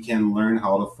yes, we can learn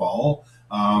how to fall,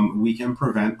 we can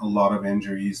prevent a lot of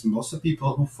injuries. Most of the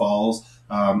people who falls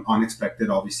unexpected,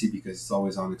 obviously, because it's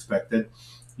always unexpected,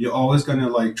 you're always going to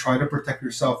like try to protect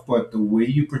yourself, but the way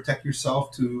you protect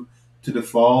yourself to the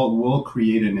fall will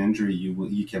create an injury.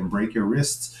 You can break your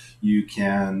wrists, you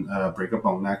can break a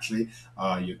bone actually,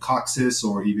 your coccyx,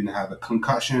 or even have a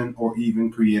concussion, or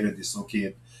even create a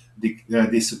dislocation.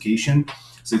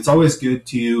 So it's always good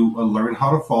to learn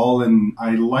how to fall, and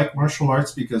I like martial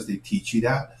arts because they teach you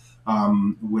that.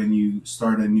 When you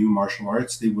start a new martial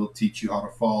arts, they will teach you how to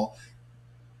fall,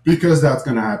 because that's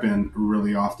going to happen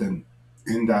really often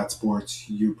in that sport.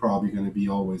 You're probably going to be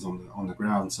always on the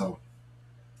ground, so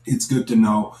it's good to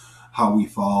know how we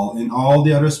fall. In all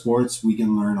the other sports, we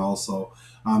can learn also.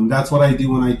 That's what I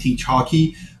do when I teach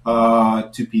hockey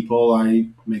to people. I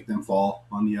make them fall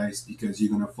on the ice, because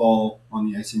you're going to fall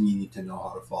on the ice and you need to know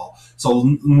how to fall.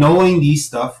 So knowing these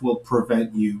stuff will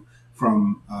prevent you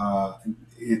from,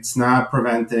 it's not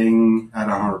preventing at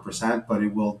 100%, but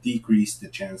it will decrease the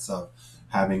chance of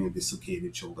having a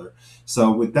dislocated shoulder.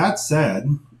 So with that said,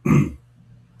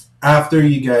 after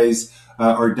you guys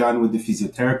are done with the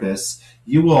physiotherapist,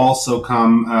 you will also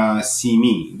come see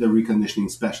me, the reconditioning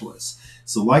specialist.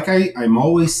 So like I'm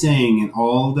always saying in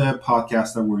all the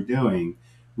podcasts that we're doing,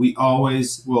 we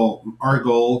always, well, our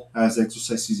goal as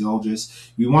exercise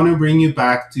physiologists, we want to bring you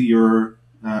back to your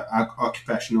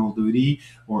occupational duty,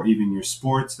 or even your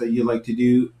sports that you like to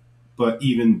do, but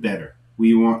even better.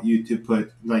 We want you to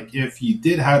put, like, if you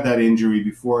did have that injury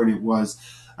before and it was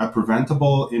a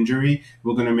preventable injury,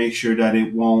 we're going to make sure that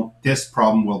this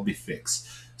problem will be fixed.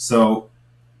 So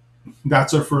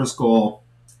that's our first goal.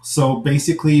 So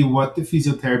basically what the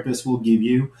physiotherapist will give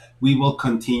you, we will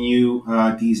continue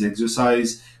these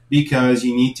exercises, because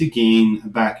you need to gain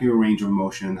back your range of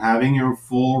motion. Having your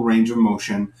full range of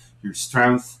motion, your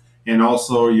strength, and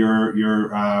also your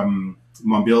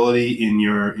mobility in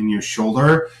your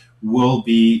shoulder will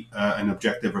be an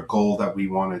objective or goal that we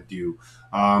want to do.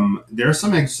 There are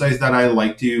some exercises that I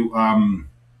like to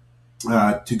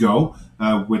go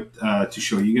with to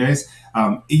show you guys.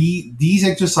 These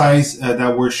exercises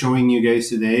that we're showing you guys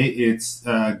today, it's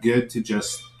good to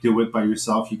just do it by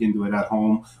yourself. You can do it at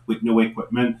home with no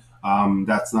equipment.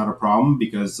 That's not a problem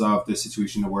because of the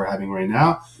situation that we're having right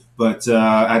now. But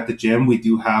at the gym, we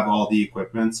do have all the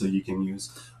equipment, so you can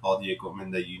use all the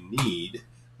equipment that you need.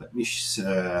 Let me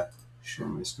share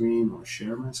my screen, or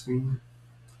share my screen.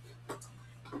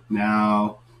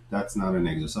 Now, that's not an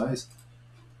exercise.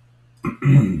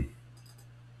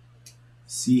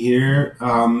 See here,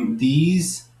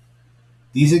 these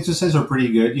exercises are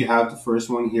pretty good. You have the first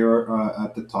one here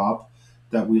at the top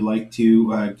that we like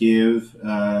to give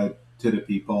to the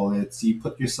people. It's, you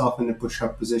put yourself in the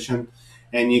push-up position,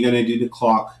 and you're going to do the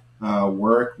clock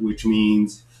work, which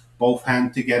means both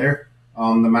hands together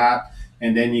on the mat,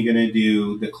 and then you're going to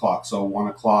do the clock. So 1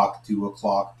 o'clock, 2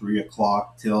 o'clock, 3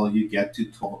 o'clock, till you get to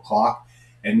 12 o'clock.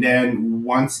 And then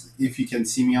once, if you can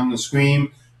see me on the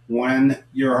screen, when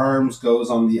your arms goes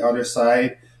on the other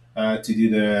side to do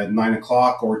the 9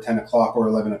 o'clock or 10 o'clock or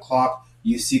 11 o'clock,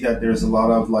 you see that there's a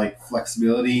lot of like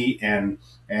flexibility and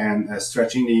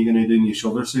stretching that you're going to do in your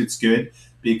shoulder. So it's good,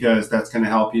 because that's going to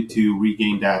help you to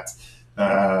regain that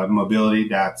mobility,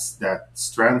 that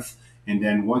strength. And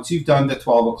then once you've done the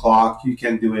 12 o'clock, you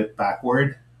can do it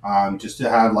backward, just to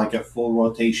have like a full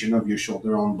rotation of your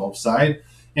shoulder on both sides.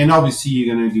 And obviously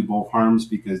you're going to do both arms,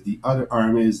 because the other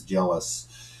arm is jealous.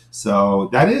 So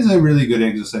that is a really good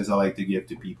exercise I like to give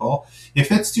to people.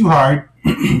 If it's too hard,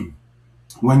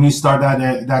 when you start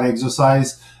that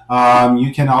exercise,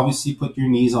 you can obviously put your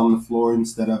knees on the floor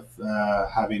instead of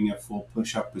having a full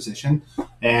push-up position.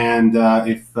 And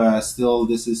if still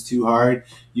this is too hard,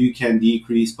 you can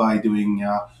decrease by doing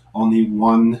only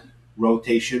one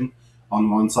rotation on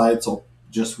one side. So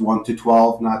just 1 to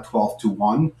 12, not 12 to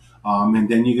 1. And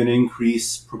then you're going to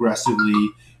increase progressively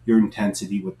your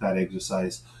intensity with that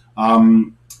exercise.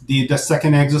 The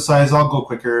second exercise, I'll go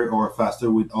quicker or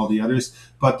faster with all the others,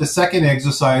 but the second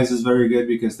exercise is very good,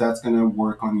 because that's going to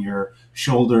work on your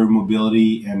shoulder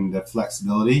mobility and the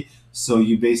flexibility. So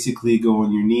you basically go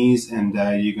on your knees, and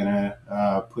you're going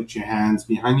to put your hands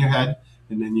behind your head,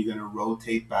 and then you're going to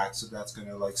rotate back. So that's going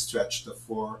to like stretch the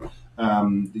floor,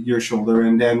 your shoulder.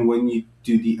 And then when you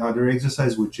do the other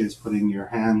exercise, which is putting your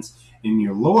hands in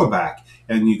your lower back,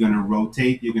 and you're going to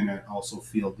rotate, you're going to also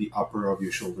feel the upper of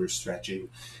your shoulder stretching.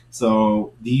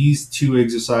 So these two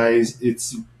exercises,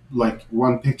 it's like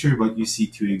one picture, but you see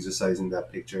two exercises in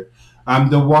that picture.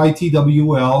 The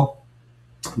YTWL,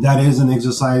 that is an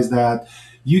exercise that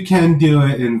you can do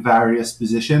it in various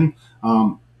positions.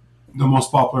 The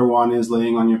most popular one is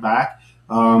laying on your back,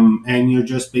 and you're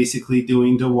just basically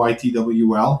doing the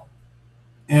YTWL.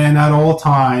 And at all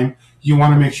time, you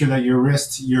want to make sure that your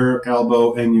wrists, your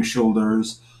elbow, and your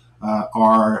shoulders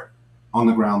are on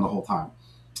the ground the whole time.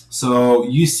 So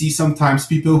you see sometimes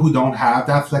people who don't have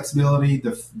that flexibility,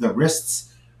 the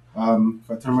wrists,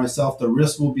 if I turn myself, the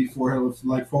wrist will be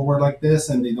forward like this,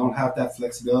 and they don't have that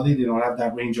flexibility. They don't have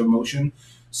that range of motion.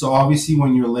 So obviously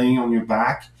when you're laying on your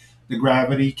back, the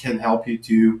gravity can help you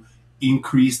to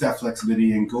increase that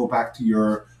flexibility and go back to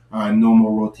your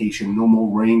normal rotation,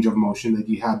 normal range of motion that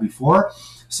you had before.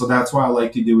 So that's why I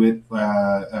like to do it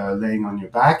laying on your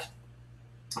back.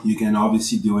 You can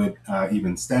obviously do it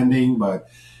even standing, but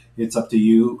it's up to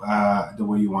you the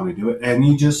way you want to do it. And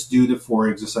you just do the 4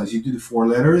 exercises. You do the 4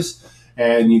 letters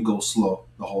and you go slow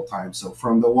the whole time. So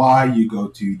from the Y, you go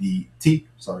to the T,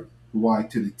 Y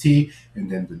to the T, and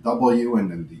then the W,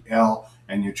 and then the L.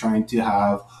 And you're trying to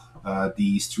have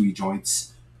these 3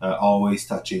 joints always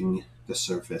touching the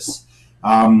surface.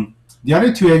 The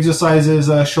other 2 exercises,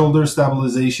 shoulder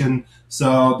stabilization.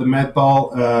 So the med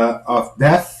ball of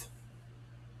death.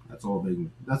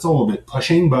 That's a little bit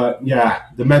pushing, but yeah,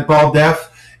 the med ball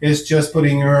death is just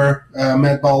putting your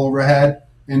med ball overhead,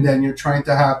 and then you're trying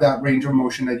to have that range of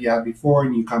motion that you had before,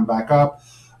 and you come back up.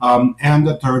 And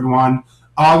the third one,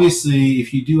 obviously,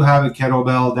 if you do have a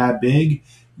kettlebell that big,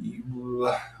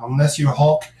 unless you're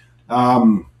Hulk,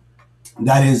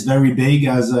 that is very big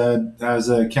as a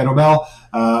kettlebell.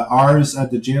 Ours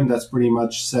at the gym, that's pretty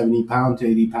much 70 pounds to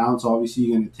 80 pounds. Obviously,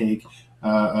 you're going to take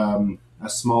a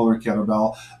smaller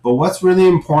kettlebell. But what's really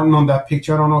important on that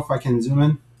picture, I don't know if I can zoom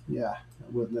in. Yeah,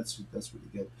 that's really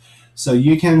good. So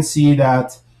you can see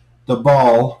that the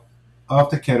ball of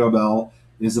the kettlebell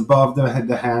is above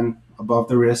the hand, above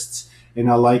the wrists. And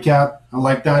I like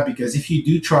that because if you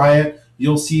do try it,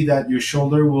 you'll see that your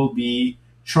shoulder will be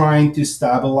trying to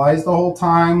stabilize the whole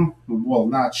time. Well,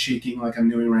 not shaking like I'm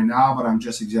doing right now, but I'm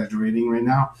just exaggerating right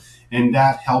now. And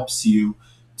that helps you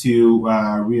to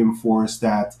reinforce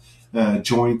that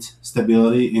joint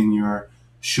stability in your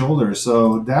shoulder.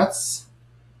 So that's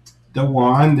the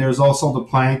one. There's also the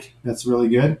plank. That's really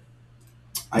good.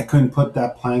 I couldn't put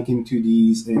that plank into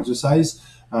these exercise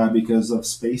because of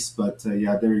space, but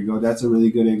yeah, there you go. That's a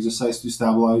really good exercise to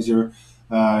stabilize your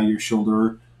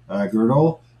shoulder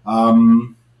girdle.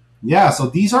 Yeah, so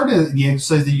these are the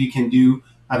exercises that you can do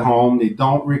at home. They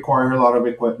don't require a lot of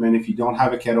equipment. If you don't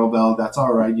have a kettlebell, that's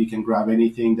all right. You can grab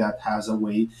anything that has a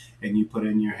weight and you put it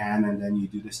in your hand, and then you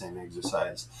do the same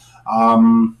exercise.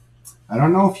 I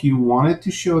don't know if you wanted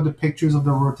to show the pictures of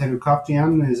the rotator cuff,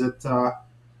 Jan. Is it,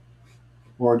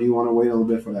 or do you want to wait a little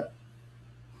bit for that?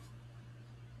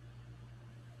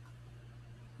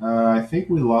 I think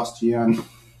we lost Jan.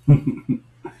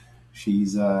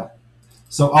 She's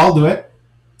so I'll do it.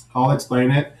 I'll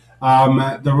explain it.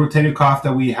 The rotator cuff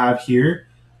that we have here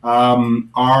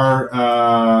are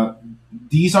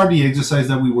these are the exercises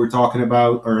that we were talking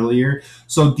about earlier.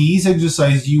 So these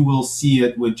exercises, you will see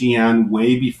it with Gian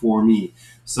way before me.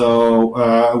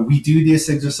 So we do this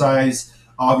exercise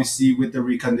obviously with the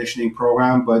reconditioning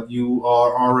program, but you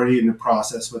are already in the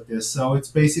process with this. So it's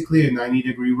basically a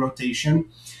 90-degree rotation,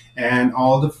 and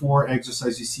all the 4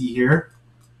 exercises you see here,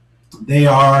 they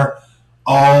are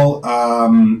all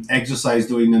exercise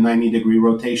doing the 90-degree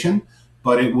rotation,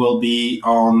 but it will be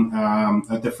on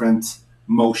a different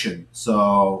motion.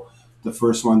 So the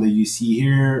first one that you see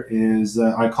here is,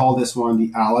 I call this one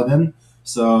the Aladdin.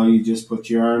 So you just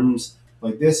put your arms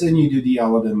like this and you do the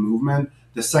Aladdin movement.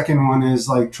 The second one is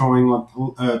like throwing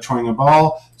a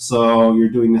ball. So you're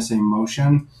doing the same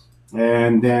motion.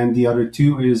 And then the other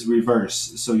 2 is reverse.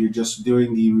 So you're just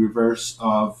doing the reverse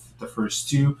of the first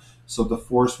 2. So the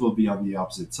force will be on the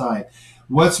opposite side.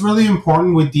 What's really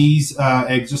important with these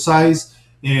exercises,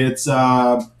 it's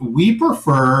we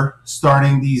prefer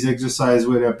starting these exercises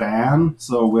with a band,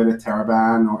 so with a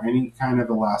TheraBand or any kind of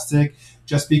elastic,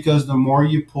 just because the more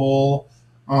you pull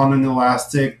on an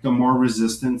elastic, the more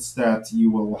resistance that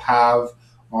you will have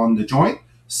on the joint.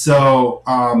 So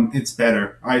it's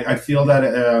better. I feel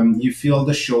that you feel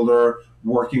the shoulder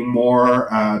working more,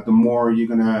 the more you're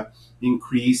gonna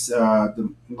increase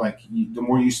the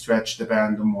more you stretch the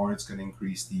band, the more it's going to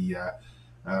increase the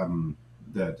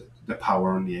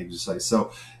power on the exercise.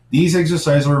 So these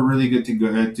exercises are really good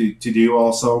to do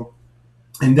also,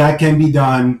 and that can be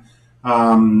done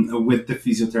with the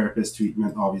physiotherapist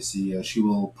treatment. Obviously, she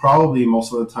will probably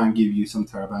most of the time give you some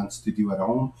TheraBands to do at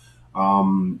home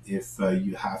if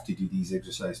you have to do these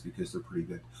exercises, because they're pretty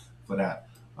good for that.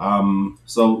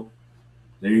 So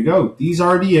there you go. These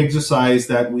are the exercises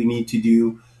that we need to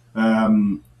do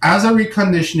as a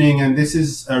reconditioning, and this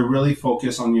is really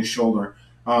focused on your shoulder.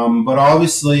 But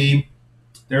obviously,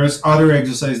 there's other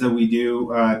exercises that we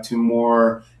do to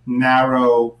more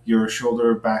narrow your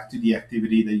shoulder back to the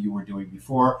activity that you were doing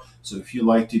before. So if you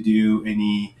like to do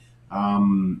any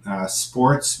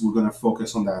Sports, we're going to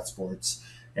focus on that sports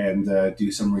and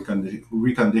do some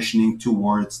reconditioning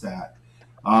towards that.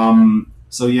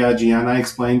 So yeah, Gianna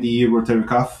explained the rotator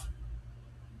cuff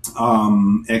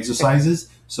exercises.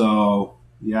 So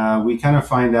yeah, we kind of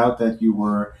find out that you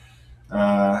were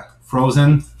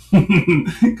frozen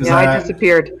because Yeah, I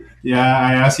disappeared. yeah,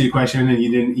 I asked you a question and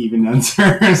you didn't even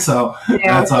answer. So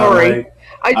Yeah, that's all sorry. right.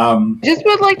 I Um, just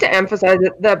would like to emphasize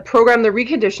that the program, the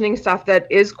reconditioning stuff, that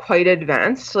is quite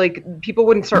advanced. Like, people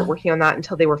wouldn't start working on that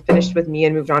until they were finished with me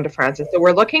and moved on to Francis. So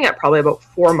we're looking at probably about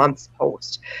 4 months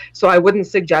post. So I wouldn't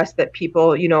suggest that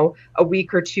people, a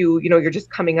week or two, you're just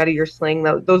coming out of your sling.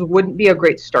 Those wouldn't be a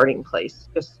great starting place.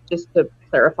 Just to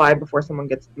clarify before someone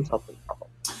gets themselves in trouble.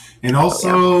 and So yeah.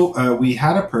 also, we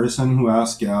had a person who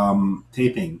asked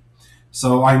taping.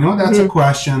 So I know that's a Mhm.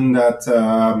 question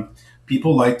that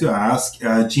people like to ask.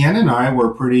 Gian and I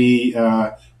were pretty,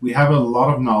 we have a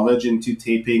lot of knowledge into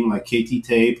taping, like KT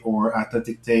tape or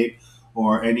athletic tape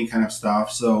or any kind of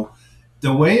stuff. So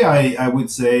the way I would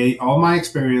say all my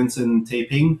experience in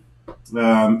taping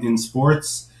in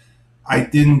sports, I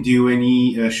didn't do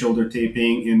any shoulder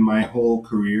taping in my whole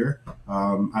career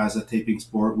as a taping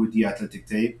sport with the athletic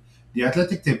tape.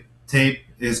 The tape,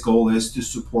 his goal is to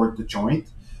support the joint.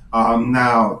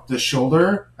 Now, the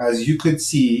shoulder, as you could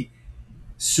see,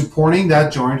 supporting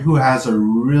that joint who has a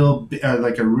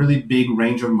like a really big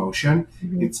range of motion,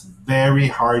 Mhm. it's very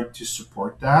hard to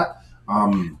support that.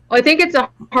 Well, I think it's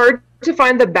hard to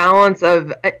find the balance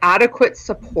of adequate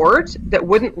support that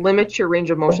wouldn't limit your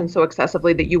range of motion so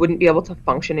excessively that you wouldn't be able to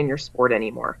function in your sport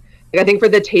anymore. Like, I think for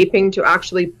the taping to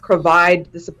actually provide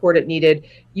the support it needed,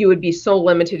 you would be so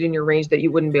limited in your range that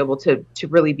you wouldn't be able to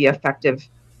really be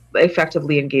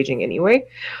effectively engaging anyway.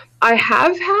 I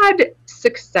have had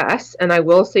success, and I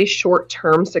will say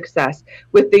short-term success,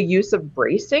 with the use of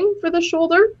bracing for the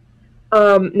shoulder.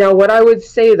 Now, what I would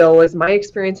say, though, is my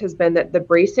experience has been that the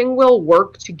bracing will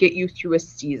work to get you through a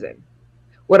season.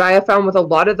 What I have found with a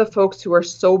lot of the folks who are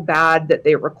so bad that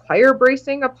they require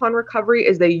bracing upon recovery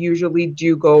is they usually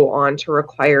do go on to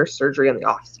require surgery in the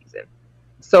off season.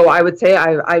 So I would say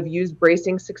I've used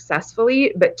bracing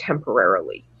successfully, but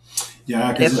temporarily.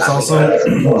 Yeah, because If it's that makes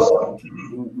also sense.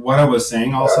 what I was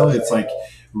saying. Also, it's like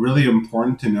really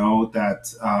important to know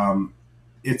that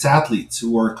it's athletes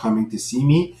who are coming to see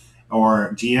me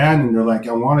or GN, and they're like,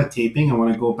 I want a taping, I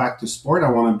want to go back to sport, I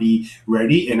want to be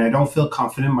ready, and I don't feel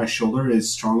confident my shoulder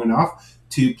is strong enough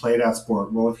to play that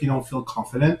sport. Well, if you don't feel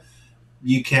confident,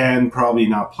 you can probably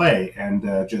not play and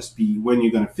just be when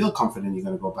you're going to feel confident you're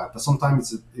going to go back, but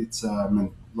sometimes it's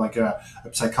like a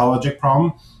psychological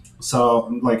problem. So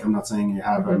like I'm not saying you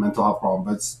have a Mm-hmm. mental health problem,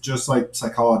 but it's just like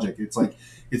psychological. It's like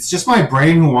it's just my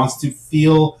brain who wants to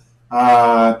feel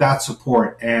that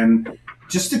support, and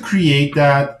just to create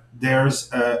that there's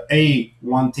a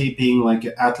one taping like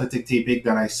athletic taping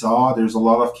that I saw. There's a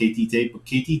lot of KT tape, but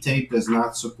KT tape does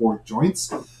not support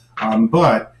joints,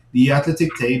 but the athletic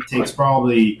tape takes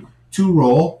probably two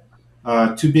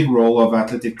big roll of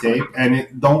athletic tape, and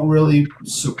it don't really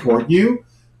support you.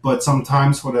 But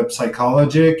sometimes for the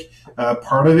psychologic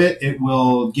part of it, it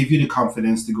will give you the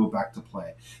confidence to go back to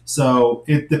play. So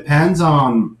it depends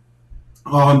on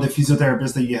the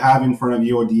physiotherapist that you have in front of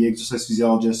you, or the exercise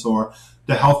physiologist, or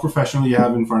the health professional you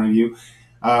have in front of you,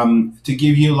 to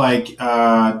give you like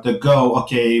the go.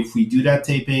 Okay, if we do that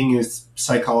taping, is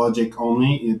psychologic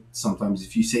only. Sometimes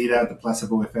if you say that, the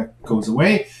placebo effect goes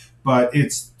away. But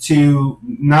it's to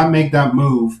not make that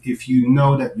move if you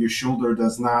know that your shoulder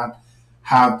does not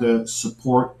have the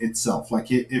support itself. Like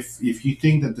if you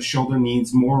think that the shoulder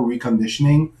needs more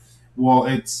reconditioning, well,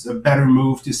 it's a better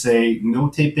move to say no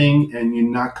taping and you're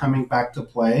not coming back to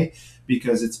play,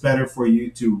 because it's better for you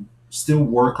to still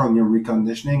work on your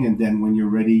reconditioning, and then when you're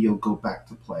ready, you'll go back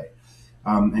to play.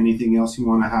 Anything else you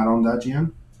want to add on that,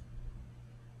 Gian?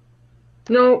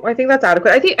 No, I think that's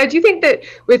adequate. I do think that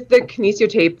with the kinesio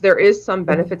tape, there is some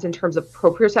benefits in terms of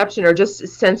proprioception or just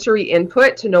sensory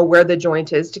input to know where the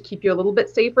joint is to keep you a little bit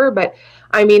safer. But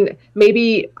I mean,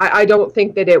 maybe I don't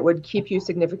think that it would keep you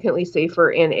significantly safer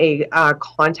in a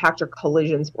contact or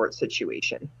collision sports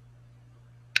situation.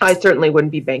 I certainly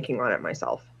wouldn't be banking on it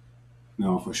myself.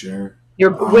 No, for sure.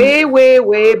 You're way, way,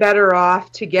 way better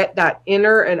off to get that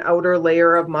inner and outer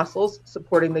layer of muscles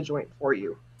supporting the joint for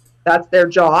you. That's their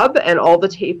job, and all the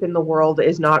tape in the world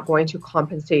is not going to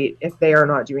compensate if they are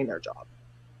not doing their job.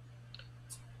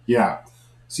 Yeah.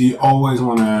 So you always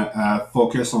want to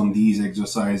focus on these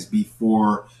exercises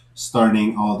before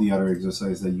starting all the other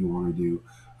exercises that you want to do,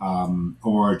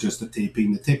 or just the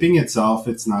taping. The taping itself,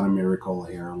 it's not a miracle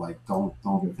here. Like don't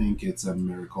think it's a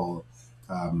miracle.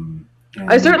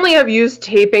 I certainly have used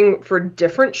taping for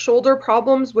different shoulder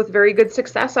problems with very good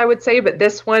success, I would say. But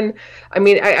this one, I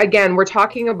mean, again, we're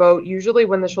talking about usually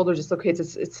when the shoulder dislocates,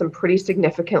 it's some pretty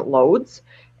significant loads.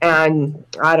 And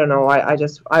I don't know,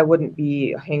 I wouldn't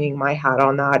be hanging my hat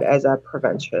on that as a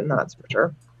prevention, that's for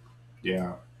sure.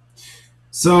 Yeah.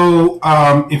 So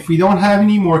if we don't have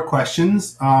any more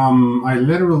questions, I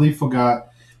literally forgot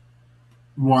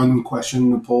one question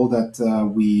in the poll that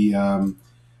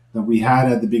we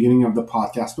had at the beginning of the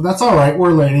podcast, but that's all right.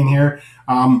 We're learning here,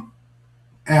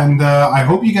 and I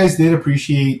hope you guys did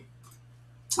appreciate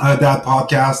that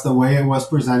podcast the way it was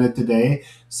presented today.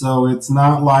 So it's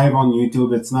not live on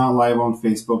YouTube. It's not live on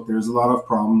Facebook. There's a lot of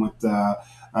problem with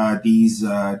these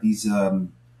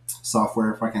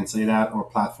software, if I can say that, or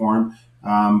platform.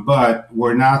 But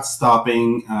we're not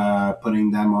stopping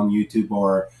putting them on YouTube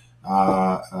or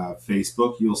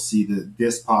Facebook. You'll see that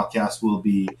this podcast will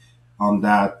be on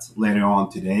that later on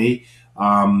today.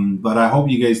 But I hope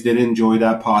you guys did enjoy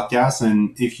that podcast.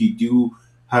 And if you do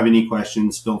have any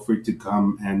questions, feel free to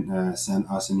come and send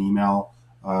us an email.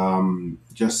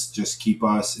 Just keep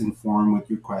us informed with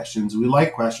your questions. We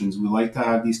like questions. We like to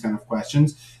have these kind of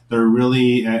questions. They're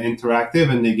really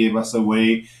interactive, and they give us a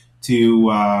way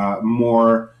to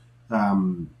more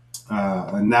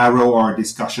narrow our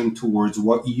discussion towards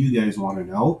what you guys want to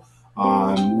know.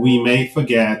 We may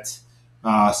forget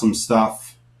some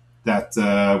stuff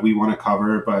that we want to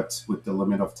cover, but with the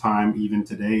limit of time, even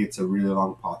today, it's a really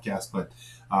long podcast. But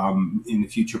in the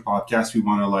future podcasts, we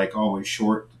want to always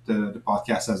short the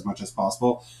podcast as much as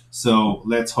possible. So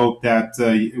let's hope that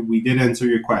we did answer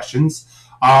your questions.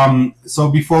 So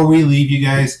before we leave you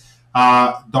guys,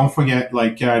 don't forget,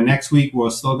 next week,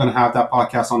 we're still going to have that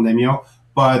podcast on Demio.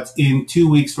 But in 2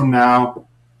 weeks from now,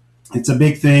 it's a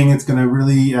big thing. It's going to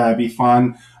really be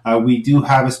fun. We do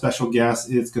have a special guest.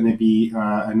 It's going to be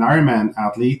an Ironman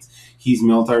athlete. He's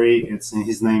military.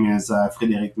 His name is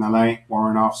Frédéric Nolin,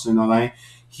 Warrant Officer Nolin.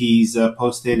 He's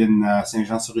posted in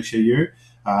Saint-Jean-sur-Richelieu.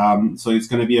 So it's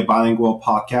going to be a bilingual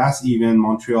podcast. Even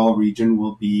Montreal region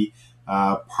will be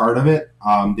part of it.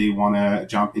 They want to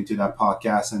jump into that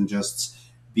podcast and just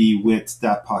be with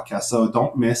that podcast. So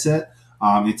don't miss it.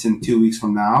 It's in 2 weeks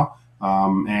from now.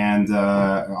 And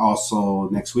also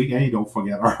next week, hey, don't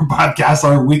forget our podcast,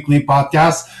 our weekly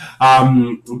podcast.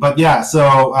 But yeah,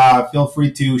 so feel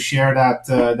free to share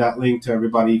that link to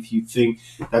everybody if you think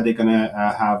that they're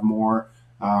gonna have more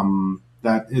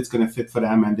that it's gonna fit for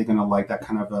them and they're gonna like that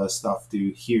kind of stuff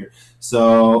to hear.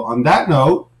 So on that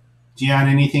note, Gian,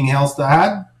 anything else to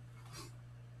add?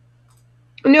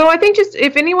 No, I think just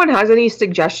if anyone has any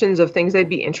suggestions of things they'd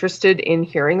be interested in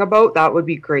hearing about, that would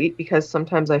be great, because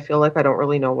sometimes I feel like I don't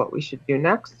really know what we should do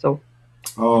next. So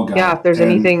yeah, if there's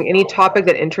any topic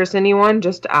that interests anyone,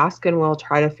 just ask and we'll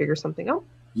try to figure something out.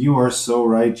 You are so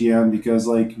right, Gian, because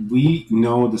we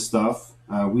know the stuff.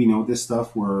 We know this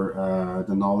stuff where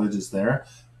the knowledge is there.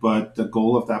 But the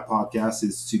goal of that podcast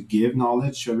is to give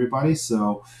knowledge to everybody.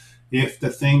 So if the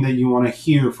thing that you want to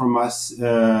hear from us,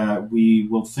 we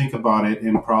will think about it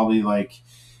in probably 5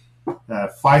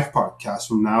 podcasts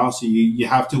from now. So you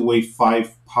have to wait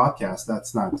 5 podcasts.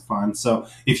 That's not fun. So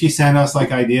if you send us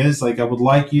ideas, I would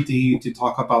like you to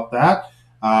talk about that.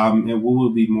 And we will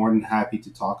be more than happy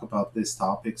to talk about this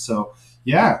topic. So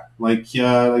yeah, like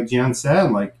Gian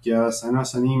said, send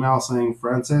us an email saying,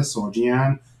 Francis or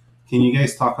Gian, can you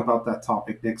guys talk about that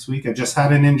topic next week? I just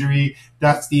had an injury.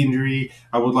 That's the injury.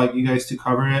 I would like you guys to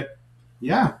cover it.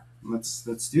 Yeah, let's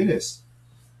do this.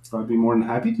 I'd be more than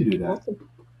happy to do that. Awesome.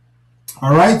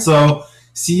 All right, so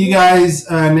see you guys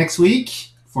next week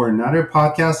for another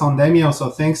podcast on Demio. So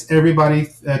thanks everybody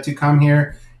to come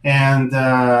here and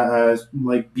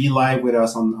be live with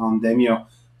us on Demio.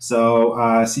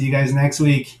 So see you guys next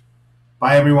week.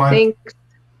 Bye, everyone. Thanks.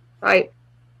 Bye.